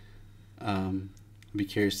minis. I'd be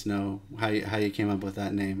curious to know how you came up with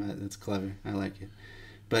that name. That's clever. I like it.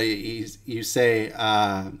 But you say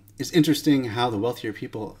it's interesting how the wealthier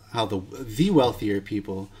people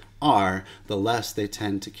are, the less they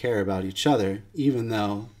tend to care about each other, even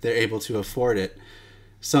though they're able to afford it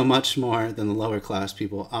so much more than the lower class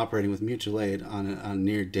people operating with mutual aid on a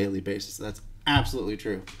near daily basis. That's absolutely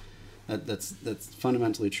true. That's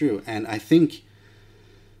fundamentally true. And I think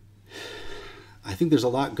there's a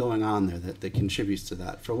lot going on there that contributes to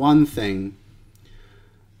that. For one thing,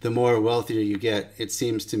 the more wealthier you get, it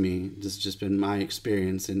seems to me, this has just been my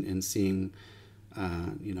experience in seeing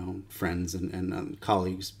friends and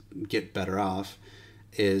colleagues get better off,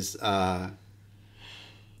 is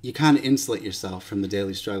you kind of insulate yourself from the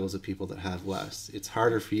daily struggles of people that have less. It's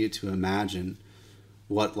harder for you to imagine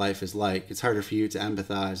what life is like. It's harder for you to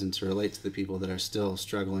empathize and to relate to the people that are still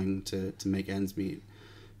struggling to make ends meet.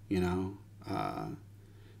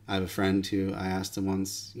 I have a friend who I asked him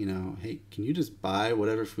once, hey, can you just buy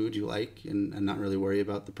whatever food you like and not really worry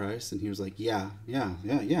about the price? And he was like, yeah.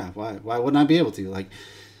 Why wouldn't I be able to? Like,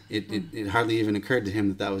 it hardly even occurred to him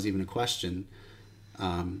that that was even a question.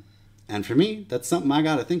 And for me, that's something I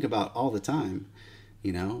got to think about all the time.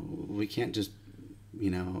 You know, we can't just,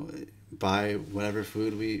 you know, buy whatever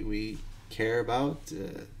food we care about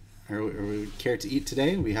or we care to eat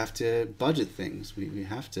today. We have to budget things. We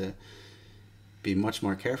have to be much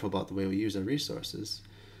more careful about the way we use our resources.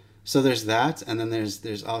 So there's that, and then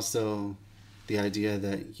there's also the idea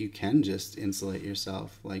that you can just insulate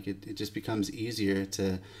yourself. Like it just becomes easier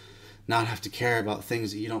to not have to care about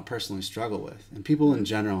things that you don't personally struggle with. And people in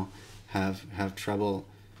general have trouble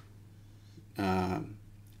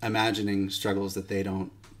imagining struggles that they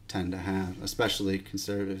don't tend to have, especially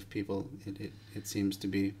conservative people. It seems to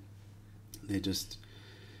be, they just,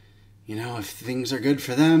 you know, if things are good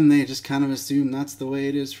for them, they just kind of assume that's the way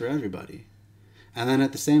it is for everybody. And then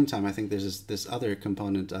at the same time, I think there's this other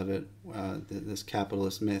component of it, this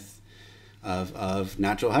capitalist myth of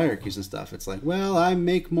natural hierarchies and stuff. It's like, well, I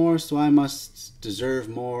make more, so I must deserve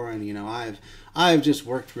more, and you know, I've just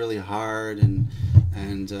worked really hard, and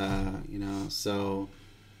you know, so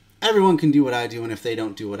everyone can do what I do, and if they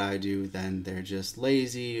don't do what I do, then they're just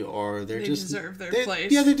lazy, or they just deserve their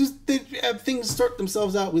place. Yeah, they have things sort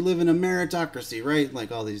themselves out. We live in a meritocracy, right?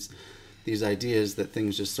 Like all these ideas that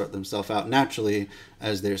things just sort themselves out naturally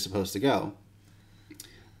as they're supposed to go.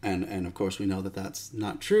 And of course we know that that's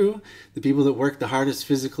not true. The people that work the hardest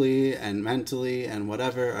physically and mentally and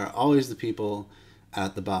whatever are always the people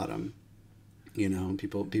at the bottom. You know,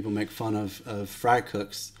 people make fun of fry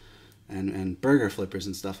cooks and burger flippers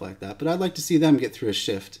and stuff like that. But I'd like to see them get through a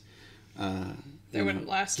shift. They wouldn't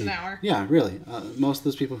last an hour. Yeah, really. Most of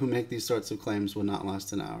those people who make these sorts of claims will not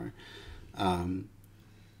last an hour.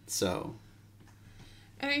 So.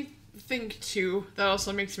 And I think too, that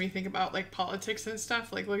also makes me think about like politics and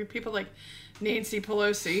stuff. Like look at people like Nancy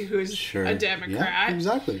Pelosi, who's a Democrat. Yeah,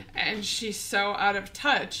 exactly. And she's so out of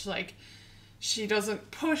touch. Like she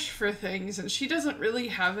doesn't push for things, and she doesn't really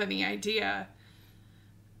have any idea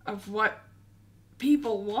of what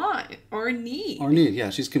people want or need. Yeah.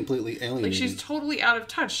 She's completely alienated. Like she's totally out of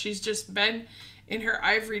touch. She's just been in her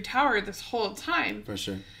ivory tower this whole time. For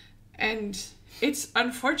sure. And it's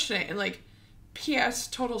unfortunate. And like, P.S.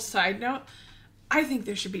 total side note, I think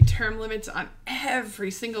there should be term limits on every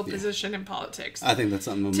single position in politics. I think that's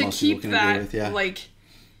something most people can agree with, yeah. Like,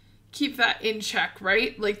 keep that in check,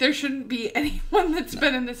 right? Like, there shouldn't be anyone that's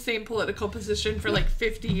been in the same political position for like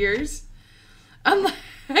 50 years.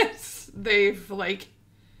 Unless they've like,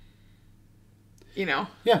 you know,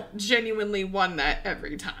 genuinely won that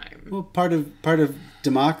every time. Well, part of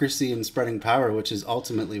democracy and spreading power, which is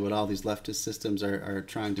ultimately what all these leftist systems are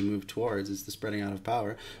trying to move towards, is the spreading out of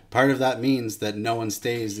power. Part of that means that no one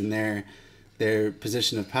stays in their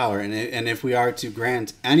position of power, and if we are to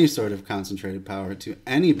grant any sort of concentrated power to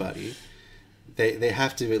anybody, they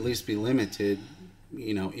have to at least be limited,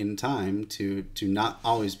 you know, in time to not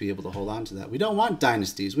always be able to hold on to that. We don't want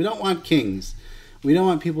dynasties. We don't want kings. We don't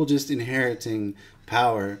want people just inheriting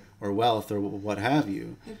power or wealth or what have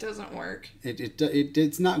you. It doesn't work.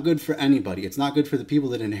 It's not good for anybody. It's not good for the people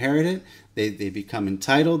that inherit it. They become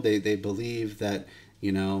entitled. They believe that,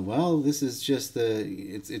 you know, well, this is just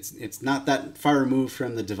it's not that far removed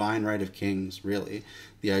from the divine right of kings, really.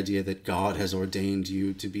 The idea that God has ordained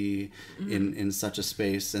you to be in such a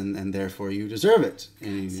space and therefore you deserve it.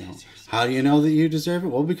 And, you know, how do you know that you deserve it?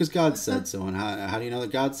 Well, because God said so. And how do you know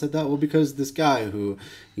that God said that? Well, because this guy who,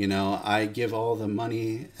 you know, I give all the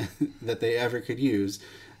money that they ever could use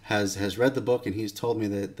has read the book, and he's told me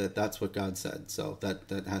that that's what God said. So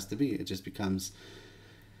that has to be. It just becomes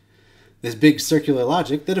this big circular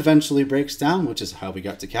logic that eventually breaks down, which is how we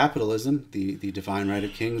got to capitalism. The divine right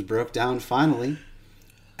of kings broke down finally.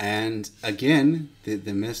 And again,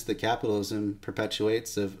 the myths that capitalism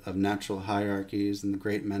perpetuates of natural hierarchies and the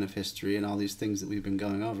great men of history and all these things that we've been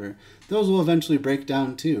going over, those will eventually break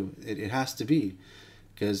down too. It has to be,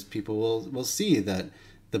 because people will see that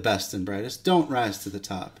the best and brightest don't rise to the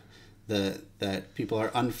top, that people are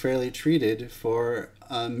unfairly treated for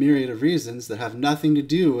a myriad of reasons that have nothing to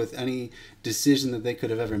do with any decision that they could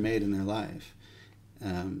have ever made in their life.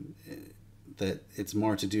 That it's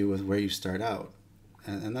more to do with where you start out.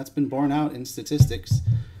 And that's been borne out in statistics.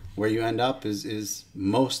 Where you end up is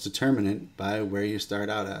most determinant by where you start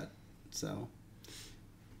out at. So,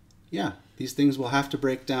 yeah, these things will have to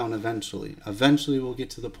break down eventually. Eventually we'll get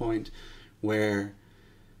to the point where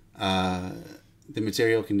the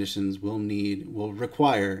material conditions will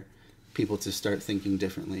require people to start thinking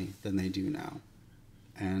differently than they do now.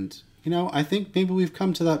 And, you know, I think maybe we've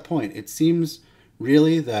come to that point. It seems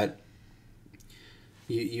really that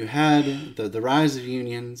you had the rise of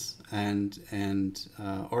unions and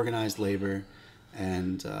organized labor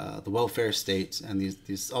and the welfare state, and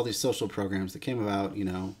these all these social programs that came about,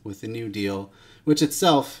 with the New Deal, which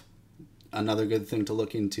itself, another good thing to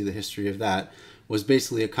look into the history of that, was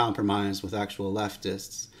basically a compromise with actual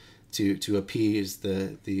leftists to appease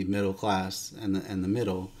the middle class and the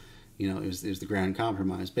middle. It was the grand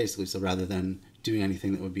compromise, basically. So rather than doing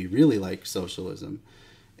anything that would be really like socialism,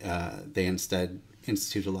 they instead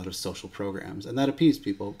instituted a lot of social programs, and that appeased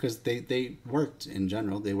people because they worked in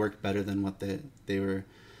general. They worked better than what they were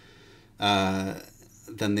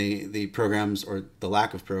than the programs, or the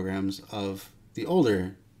lack of programs, of the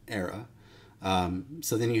older era.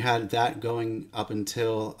 So then you had that going up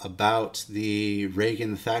until about the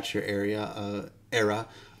Reagan-Thatcher era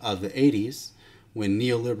of the 80s, when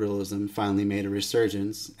neoliberalism finally made a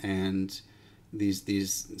resurgence, and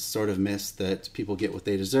these sort of myths that people get what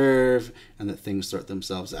they deserve, and that things sort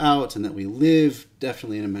themselves out, and that we live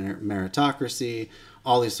definitely in a meritocracy,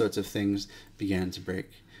 all these sorts of things began to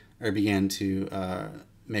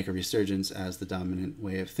make a resurgence as the dominant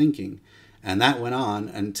way of thinking. And that went on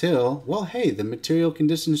until, well, hey, the material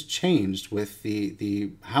conditions changed with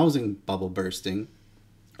the housing bubble bursting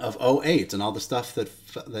of '08, and all the stuff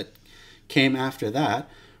that came after that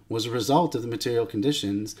was a result of the material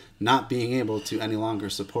conditions not being able to any longer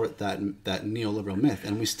support that neoliberal myth.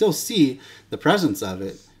 And we still see the presence of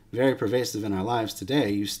it very pervasive in our lives today.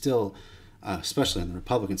 You still, especially on the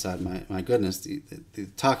Republican side, my goodness, the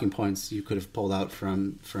talking points you could have pulled out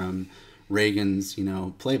from Reagan's,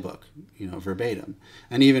 playbook, verbatim.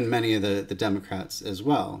 And even many of the Democrats as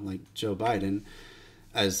well, like Joe Biden,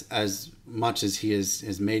 as much as he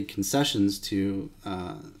has made concessions to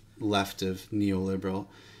left of neoliberal,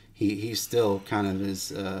 he still kind of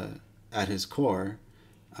is at his core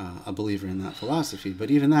a believer in that philosophy.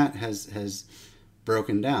 But even that has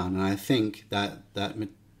broken down, and I think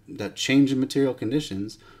that change in material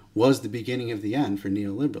conditions was the beginning of the end for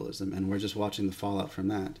neoliberalism, and we're just watching the fallout from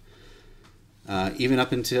that. Even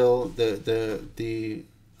up until the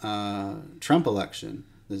Trump election,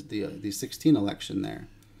 the 16 election there,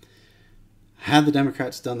 had the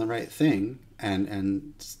Democrats done the right thing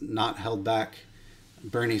and not held back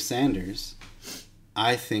Bernie Sanders,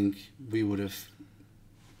 I think we would have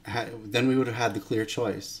had the clear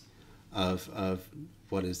choice of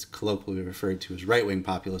what is colloquially referred to as right-wing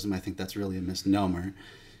populism. I think that's really a misnomer,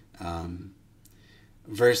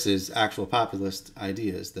 versus actual populist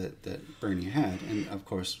ideas that Bernie had. And of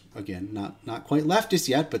course, again, not quite leftist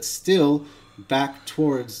yet, but still back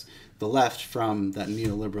towards the left from that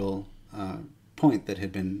neoliberal point that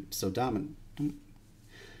had been so dominant.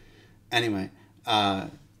 Anyway,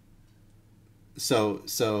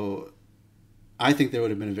 so I think there would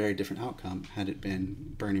have been a very different outcome had it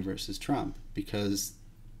been Bernie versus Trump, because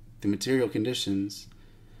the material conditions,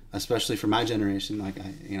 especially for my generation, like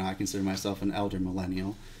I consider myself an elder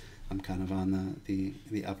millennial. I'm kind of on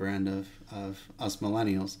the upper end of us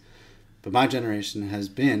millennials, but my generation has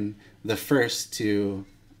been the first to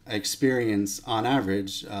experience, on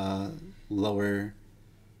average, lower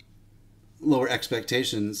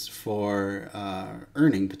expectations for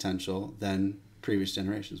earning potential than previous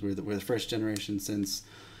generations. We're the first generation since,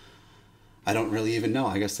 I don't really even know,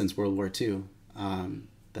 I guess since World War II,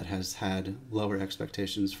 that has had lower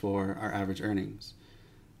expectations for our average earnings.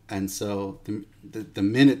 And so the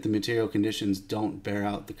minute the material conditions don't bear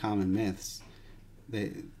out the common myths,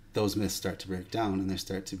 those myths start to break down, and they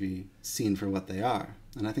start to be seen for what they are.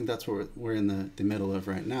 And I think that's what we're in the middle of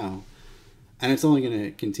right now. And it's only going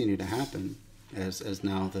to continue to happen as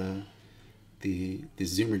now the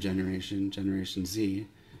Zoomer generation, Generation Z,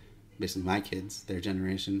 basically my kids, their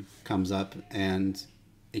generation, comes up and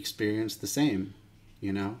experience the same,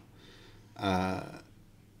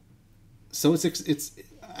 So it's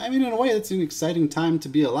I mean, in a way, it's an exciting time to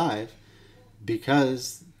be alive,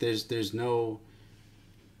 because there's no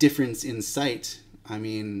difference in sight. I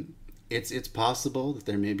mean, it's possible that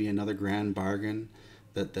there may be another grand bargain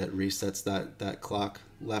that resets that clock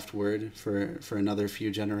leftward for another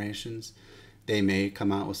few generations. They may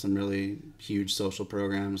come out with some really huge social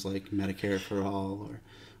programs like Medicare for all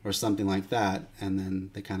or something like that, and then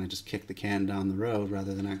they kind of just kick the can down the road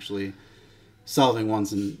rather than actually solving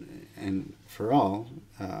once and for all,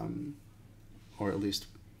 or at least,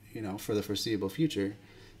 for the foreseeable future,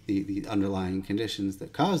 the underlying conditions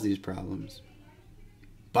that cause these problems.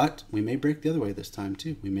 But we may break the other way this time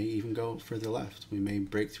too. We may even go further left. We may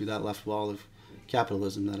break through that left wall of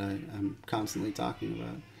capitalism that I'm constantly talking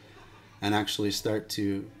about, and actually start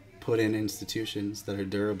to put in institutions that are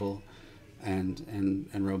durable and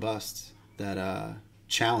robust, that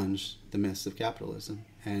challenge the myths of capitalism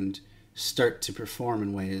and start to perform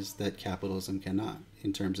in ways that capitalism cannot.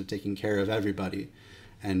 in terms of taking care of everybody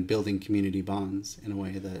and building community bonds in a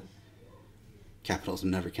way that capitalism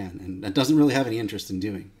never can, and that doesn't really have any interest in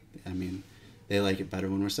doing. I mean, they like it better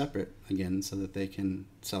when we're separate, again, so that they can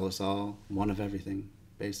sell us all one of everything,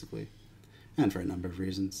 basically. And for a number of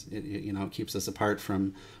reasons. It keeps us apart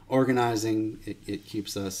from organizing. It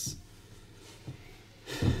keeps us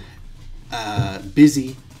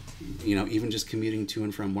busy. Even just commuting to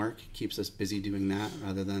and from work keeps us busy doing that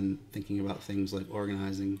rather than thinking about things like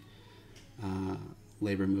organizing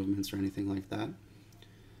labor movements or anything like that.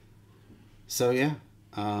 So yeah,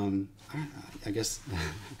 I guess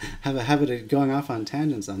have a habit of going off on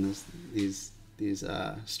tangents on these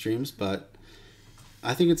streams, but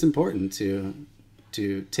I think it's important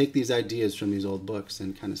to take these ideas from these old books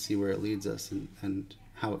and kind of see where it leads us and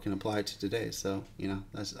how it can apply to today. So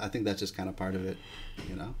I think that's just kind of part of it.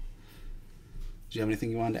 Do you have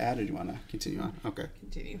anything you wanted to add, or do you want to continue on? Okay.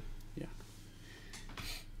 Continue. Yeah.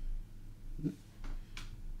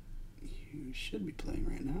 You should be playing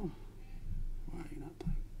right now. Why are you not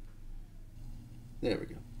playing? There we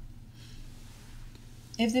go.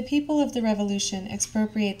 If the people of the revolution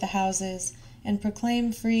expropriate the houses and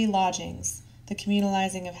proclaim free lodgings, the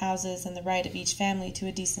communalizing of houses and the right of each family to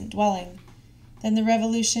a decent dwelling, then the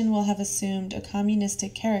revolution will have assumed a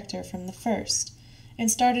communistic character from the first, and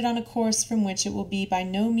started on a course from which it will be by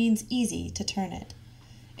no means easy to turn it.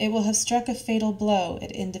 It will have struck a fatal blow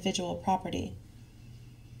at individual property.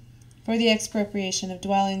 For the expropriation of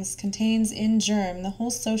dwellings contains in germ the whole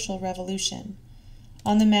social revolution.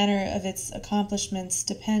 On the manner of its accomplishments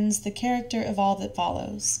depends the character of all that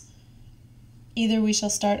follows. Either we shall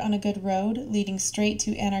start on a good road, leading straight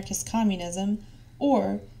to anarchist communism,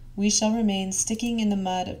 or we shall remain sticking in the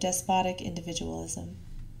mud of despotic individualism.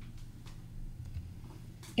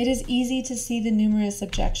 It is easy to see the numerous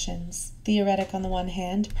objections, theoretic on the one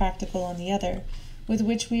hand, practical on the other, with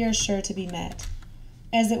which we are sure to be met.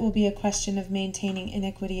 As it will be a question of maintaining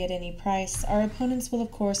iniquity at any price, our opponents will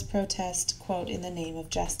of course protest, quote, in the name of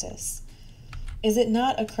justice. Is it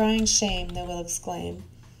not a crying shame, they will exclaim,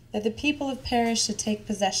 that the people of Paris should take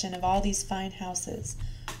possession of all these fine houses,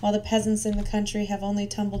 while the peasants in the country have only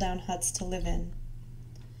tumble-down huts to live in?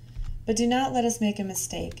 But do not let us make a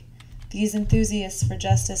mistake. These enthusiasts for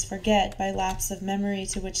justice forget, by lapse of memory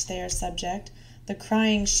to which they are subject, the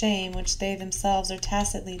crying shame which they themselves are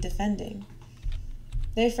tacitly defending.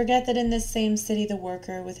 They forget that in this same city the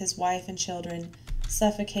worker, with his wife and children,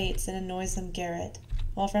 suffocates in a noisome garret,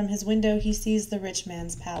 while from his window he sees the rich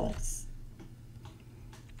man's palace.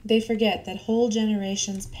 They forget that whole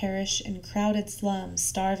generations perish in crowded slums,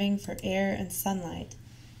 starving for air and sunlight,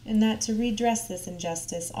 and that to redress this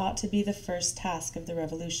injustice ought to be the first task of the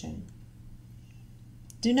revolution.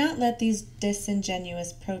 Do not let these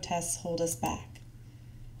disingenuous protests hold us back.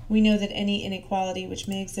 We know that any inequality which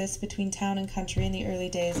may exist between town and country in the early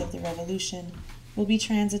days of the revolution will be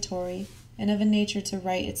transitory and of a nature to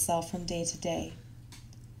right itself from day to day.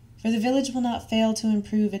 For the village will not fail to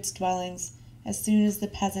improve its dwellings as soon as the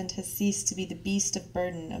peasant has ceased to be the beast of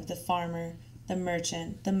burden of the farmer, the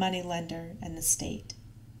merchant, the money-lender, and the state.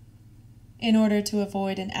 In order to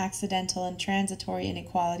avoid an accidental and transitory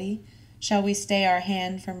inequality, shall we stay our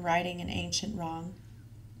hand from righting an ancient wrong?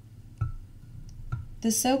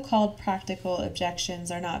 The so-called practical objections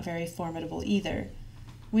are not very formidable either.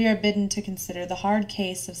 We are bidden to consider the hard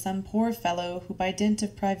case of some poor fellow who by dint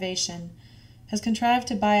of privation has contrived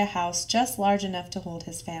to buy a house just large enough to hold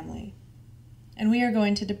his family. And we are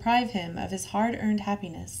going to deprive him of his hard-earned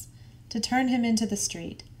happiness, to turn him into the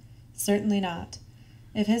street. Certainly not.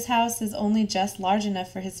 If his house is only just large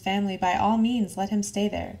enough for his family, by all means let him stay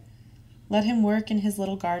there. Let him work in his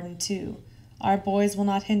little garden too. Our boys will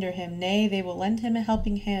not hinder him, nay, they will lend him a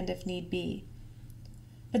helping hand if need be.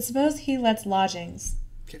 But suppose he lets lodgings.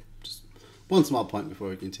 Okay, just one small point before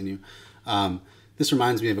we continue. This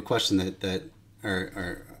reminds me of a question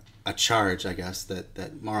or a charge, I guess,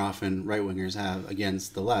 that more often right-wingers have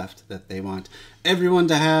against the left, that they want everyone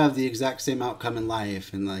to have the exact same outcome in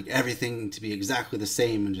life and like everything to be exactly the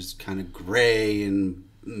same and just kind of gray and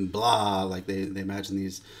blah, like they imagine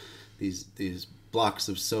these blocks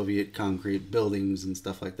of Soviet concrete buildings and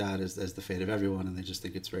stuff like that as the fate of everyone, and they just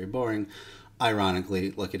think it's very boring.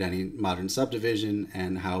 Ironically, look at any modern subdivision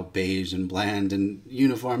and how beige and bland and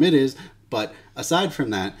uniform it is. But aside from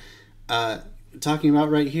that, talking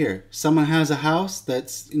about right here, someone has a house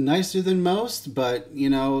that's nicer than most, but,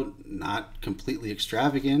 not completely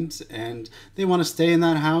extravagant, and they want to stay in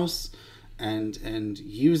that house and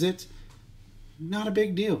use it. Not a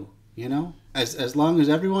big deal, As long as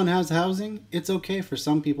everyone has housing, it's okay for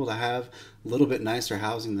some people to have a little bit nicer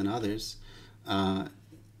housing than others.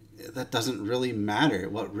 that doesn't really matter.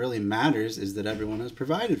 What really matters is that everyone is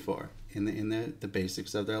provided for in the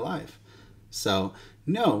basics of their life. So,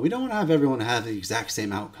 no, we don't want to have everyone have the exact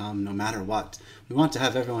same outcome no matter what. We want to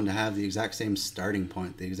have everyone to have the exact same starting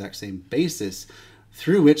point, the exact same basis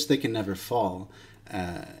through which they can never fall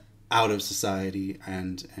out of society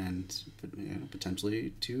and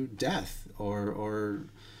potentially to death or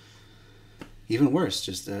even worse,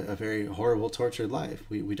 just a very horrible, tortured life.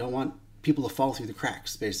 We don't want people to fall through the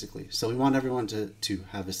cracks, basically. So we want everyone to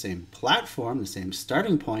have the same platform, the same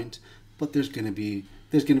starting point, but there's going to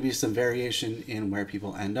be some variation in where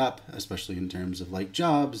people end up, especially in terms of like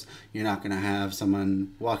jobs. You're not going to have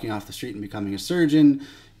someone walking off the street and becoming a surgeon.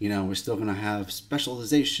 We're still going to have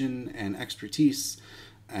specialization and expertise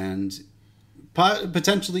and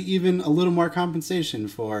potentially even a little more compensation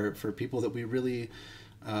for people that we really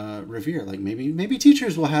revere. Like maybe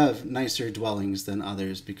teachers will have nicer dwellings than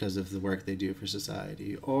others because of the work they do for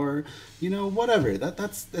society, or whatever.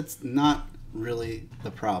 That's not really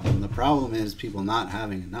the problem. The problem is people not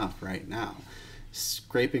having enough right now,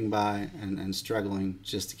 scraping by and struggling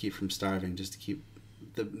just to keep from starving, just to keep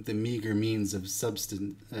the meager means of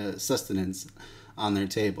sustenance on their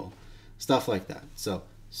table, stuff like that. So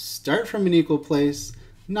start from an equal place,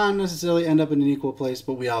 not necessarily end up in an equal place,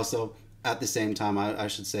 but we also, at the same time, I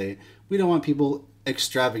should say, we don't want people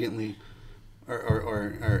extravagantly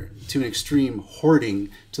or to an extreme hoarding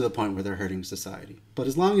to the point where they're hurting society. But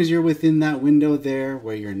as long as you're within that window there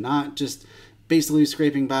where you're not just basically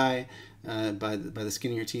scraping by the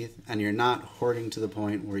skin of your teeth, and you're not hoarding to the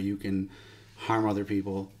point where you can harm other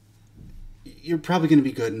people, you're probably going to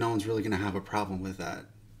be good. No one's really going to have a problem with that.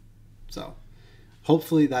 So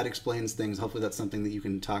hopefully that explains things. Hopefully that's something that you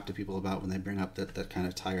can talk to people about when they bring up that kind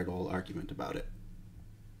of tired old argument about it.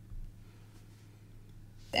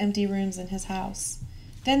 Empty rooms in his house.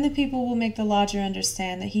 Then the people will make the lodger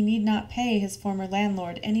understand that he need not pay his former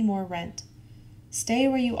landlord any more rent. Stay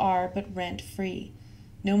where you are, but rent free.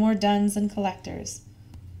 No more duns and collectors.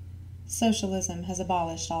 Socialism has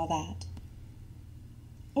abolished all that.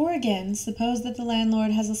 Or again, suppose that the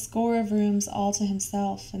landlord has a score of rooms all to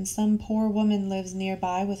himself, and some poor woman lives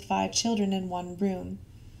nearby with 5 children in one room.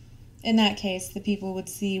 In that case, the people would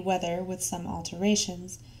see whether, with some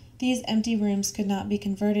alterations, these empty rooms could not be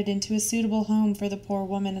converted into a suitable home for the poor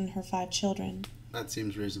woman and her 5 children. That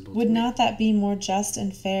seems reasonable. Would not that be more just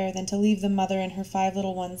and fair than to leave the mother and her 5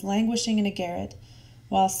 little ones languishing in a garret,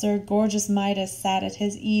 while Sir Gorgeous Midas sat at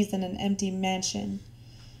his ease in an empty mansion?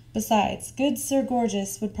 Besides, good Sir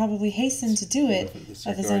Gorgeous would probably hasten to do it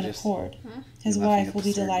of his own accord. His wife will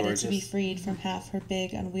be delighted to be freed from half her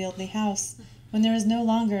big, unwieldy house, when there is no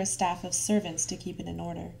longer a staff of servants to keep it in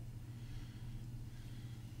order.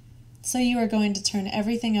 So you are going to turn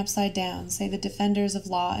everything upside down, say the defenders of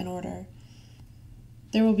law and order.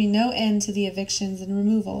 There will be no end to the evictions and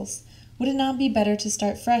removals. Would it not be better to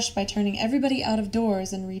start fresh by turning everybody out of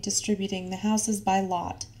doors and redistributing the houses by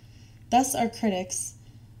lot? Thus our critics.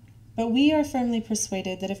 But we are firmly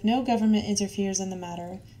persuaded that if no government interferes in the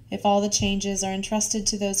matter, if all the changes are entrusted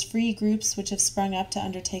to those free groups which have sprung up to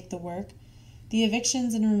undertake the work, the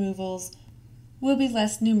evictions and removals will be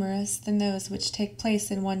less numerous than those which take place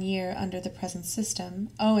in 1 year under the present system,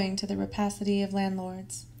 owing to the rapacity of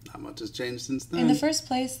landlords. Not much has changed since then. In the first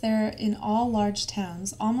place, there are in all large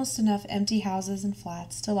towns almost enough empty houses and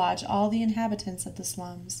flats to lodge all the inhabitants of the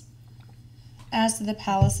slums. As to the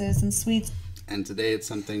palaces and suites... And today it's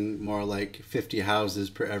something more like 50 houses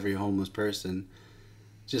per every homeless person.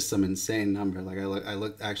 Just some insane number. Like I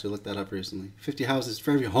actually looked that up recently. 50 houses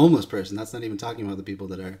for every homeless person. That's not even talking about the people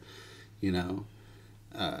that are...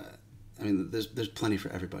 there's plenty for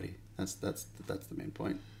everybody. That's the main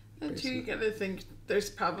point. And too, you gotta think there's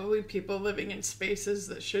probably people living in spaces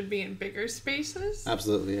that should be in bigger spaces.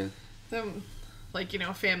 Absolutely, yeah.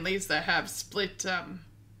 Families that have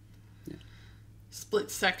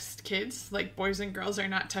split-sexed kids, like boys and girls are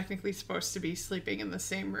not technically supposed to be sleeping in the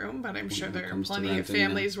same room, but I'm sure there are plenty of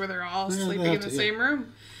families where they're all sleeping in the same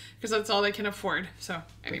room because that's all they can afford. So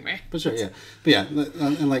anyway. But sure, yeah. But yeah,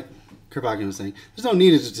 and like Kropotkin was saying, there's no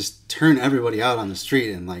need to just turn everybody out on the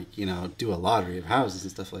street and do a lottery of houses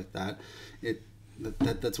and stuff like that.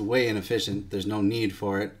 That's way inefficient. There's no need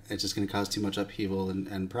for it. It's just going to cause too much upheaval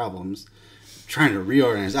and problems. Trying to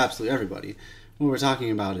reorganize absolutely everybody. What we're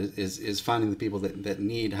talking about is finding the people that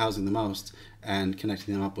need housing the most and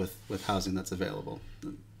connecting them up with housing that's available.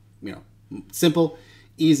 Simple,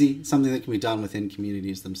 easy, something that can be done within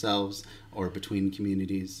communities themselves or between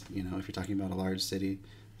communities, if you're talking about a large city.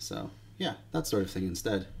 So, yeah, that sort of thing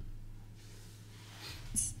instead.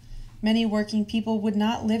 Many working people would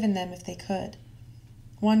not live in them if they could.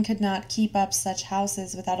 One could not keep up such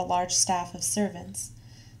houses without a large staff of servants.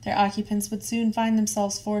 Their occupants would soon find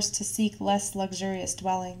themselves forced to seek less luxurious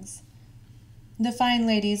dwellings. The fine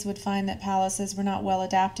ladies would find that palaces were not well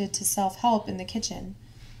adapted to self-help in the kitchen.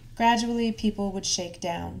 Gradually, people would shake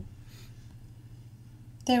down.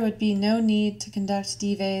 There would be no need to conduct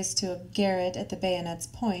Dives to a garret at the bayonet's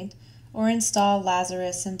point, or install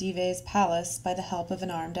Lazarus in Dives' palace by the help of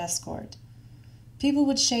an armed escort. People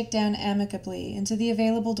would shake down amicably into the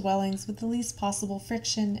available dwellings with the least possible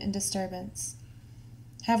friction and disturbance.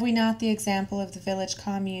 Have we not the example of the village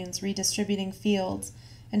communes redistributing fields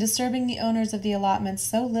and disturbing the owners of the allotments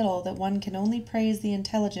so little that one can only praise the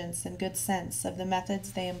intelligence and good sense of the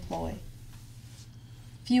methods they employ?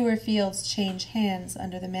 Fewer fields change hands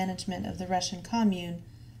under the management of the Russian commune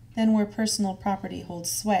than where personal property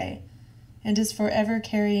holds sway, and is forever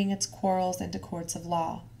carrying its quarrels into courts of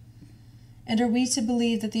law. And are we to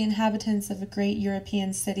believe that the inhabitants of a great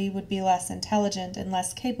European city would be less intelligent and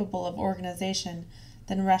less capable of organization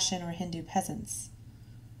than Russian or Hindu peasants?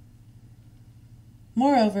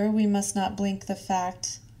 Moreover, we must not blink the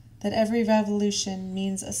fact that every revolution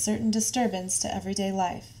means a certain disturbance to everyday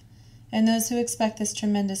life, and those who expect this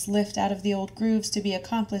tremendous lift out of the old grooves to be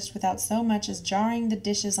accomplished without so much as jarring the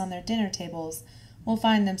dishes on their dinner tables will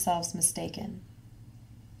find themselves mistaken.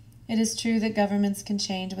 It is true that governments can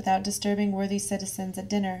change without disturbing worthy citizens at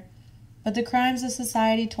dinner, but the crimes of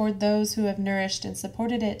society toward those who have nourished and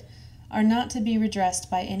supported it are not to be redressed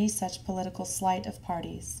by any such political slight of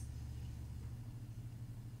parties.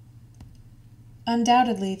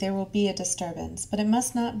 Undoubtedly there will be a disturbance, but it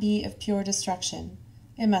must not be of pure destruction.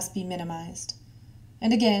 It must be minimized.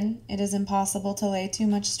 And again, it is impossible to lay too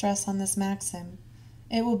much stress on this maxim.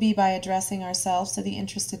 It will be by addressing ourselves to the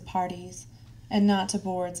interested parties, and not to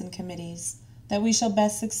boards and committees, that we shall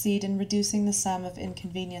best succeed in reducing the sum of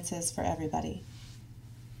inconveniences for everybody.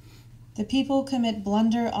 The people commit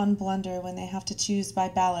blunder on blunder when they have to choose by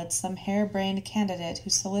ballot some hare-brained candidate who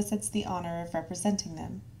solicits the honor of representing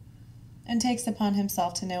them, and takes upon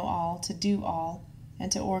himself to know all, to do all,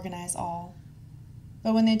 and to organize all.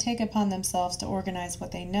 But when they take upon themselves to organize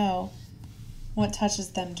what they know, what touches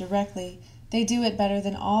them directly, they do it better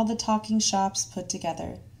than all the talking shops put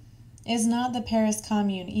together. Is not the Paris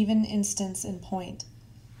Commune even instance in point,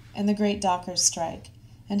 and the great dockers' strike?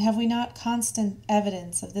 And have we not constant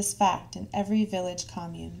evidence of this fact in every village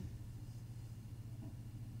commune?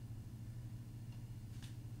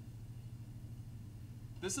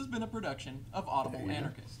 This has been a production of Audible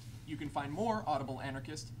Anarchist. You can find more Audible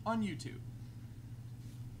Anarchist on YouTube.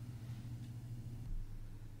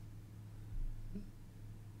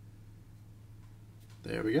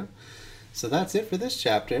 There we go. So that's it for this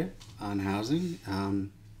chapter on housing.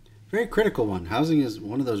 Very critical one. Housing is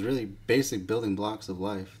one of those really basic building blocks of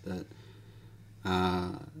life that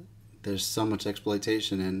there's so much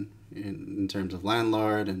exploitation in terms of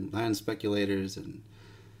landlord and land speculators and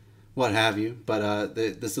what have you. But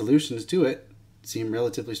the solutions to it seem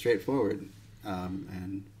relatively straightforward.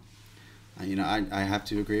 And I have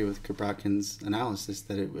to agree with Kropotkin's analysis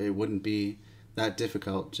that it wouldn't be that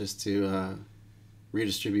difficult just to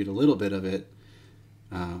redistribute a little bit of it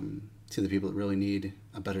to the people that really need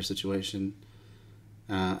a better situation,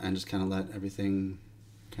 and just kind of let everything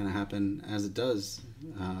kind of happen as it does,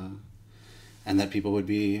 and that people would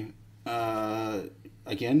be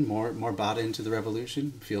again more bought into the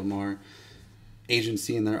revolution, feel more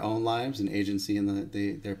agency in their own lives and agency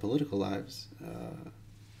in their political lives,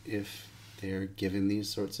 if they're given these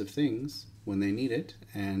sorts of things when they need it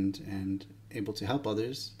and able to help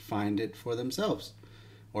others find it for themselves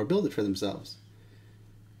or build it for themselves.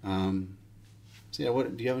 So yeah,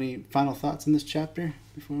 do you have any final thoughts in this chapter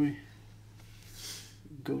before we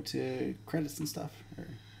go to credits and stuff? Or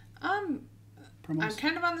promos? I'm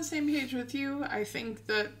kind of on the same page with you. I think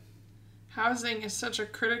that housing is such a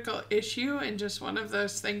critical issue and just one of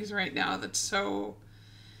those things right now that's so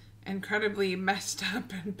incredibly messed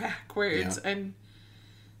up and backwards and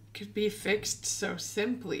could be fixed so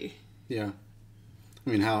simply. Yeah. I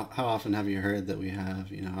mean, how often have you heard that we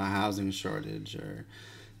have, a housing shortage, or,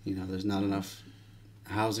 there's not enough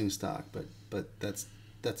housing stock, but that's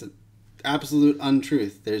an absolute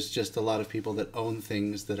untruth. There's just a lot of people that own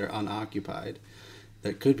things that are unoccupied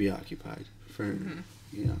that could be occupied for,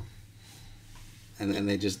 and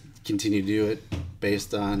they just continue to do it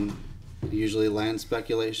based on usually land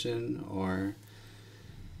speculation or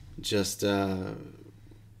just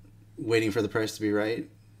waiting for the price to be right.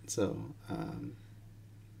 So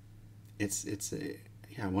it's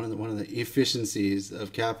one of the efficiencies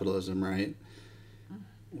of capitalism, right?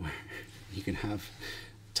 Where you can have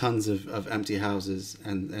tons of empty houses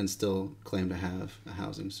and still claim to have a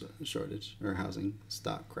housing shortage or housing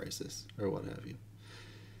stock crisis or what have you.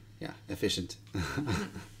 Yeah, efficient.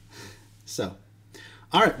 So,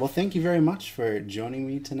 all right. Well, thank you very much for joining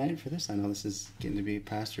me tonight for this. I know this is getting to be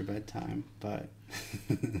past your bedtime, but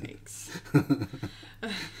Thanks.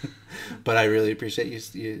 but I really appreciate you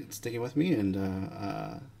sticking with me, and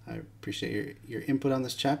I appreciate your input on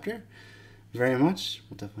this chapter very much.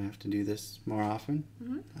 We'll definitely have to do this more often.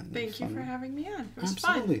 Mm-hmm. Thank you for having me on. It was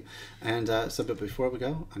Absolutely. Fun. And but before we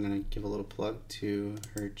go, I'm going to give a little plug to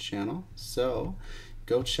her channel. So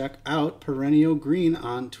go check out Perennial Green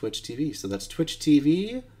on Twitch TV. So that's Twitch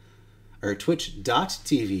TV or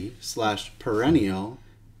twitch.tv/perennial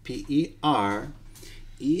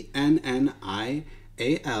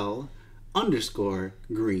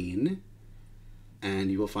PERENNIAL_green,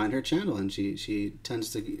 and you will find her channel. And she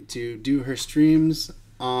tends to do her streams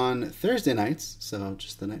on Thursday nights, so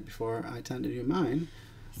just the night before I tend to do mine.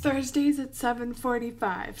 Thursdays at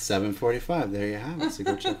 7:45. 7:45. There you have it. So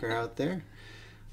go check her out there.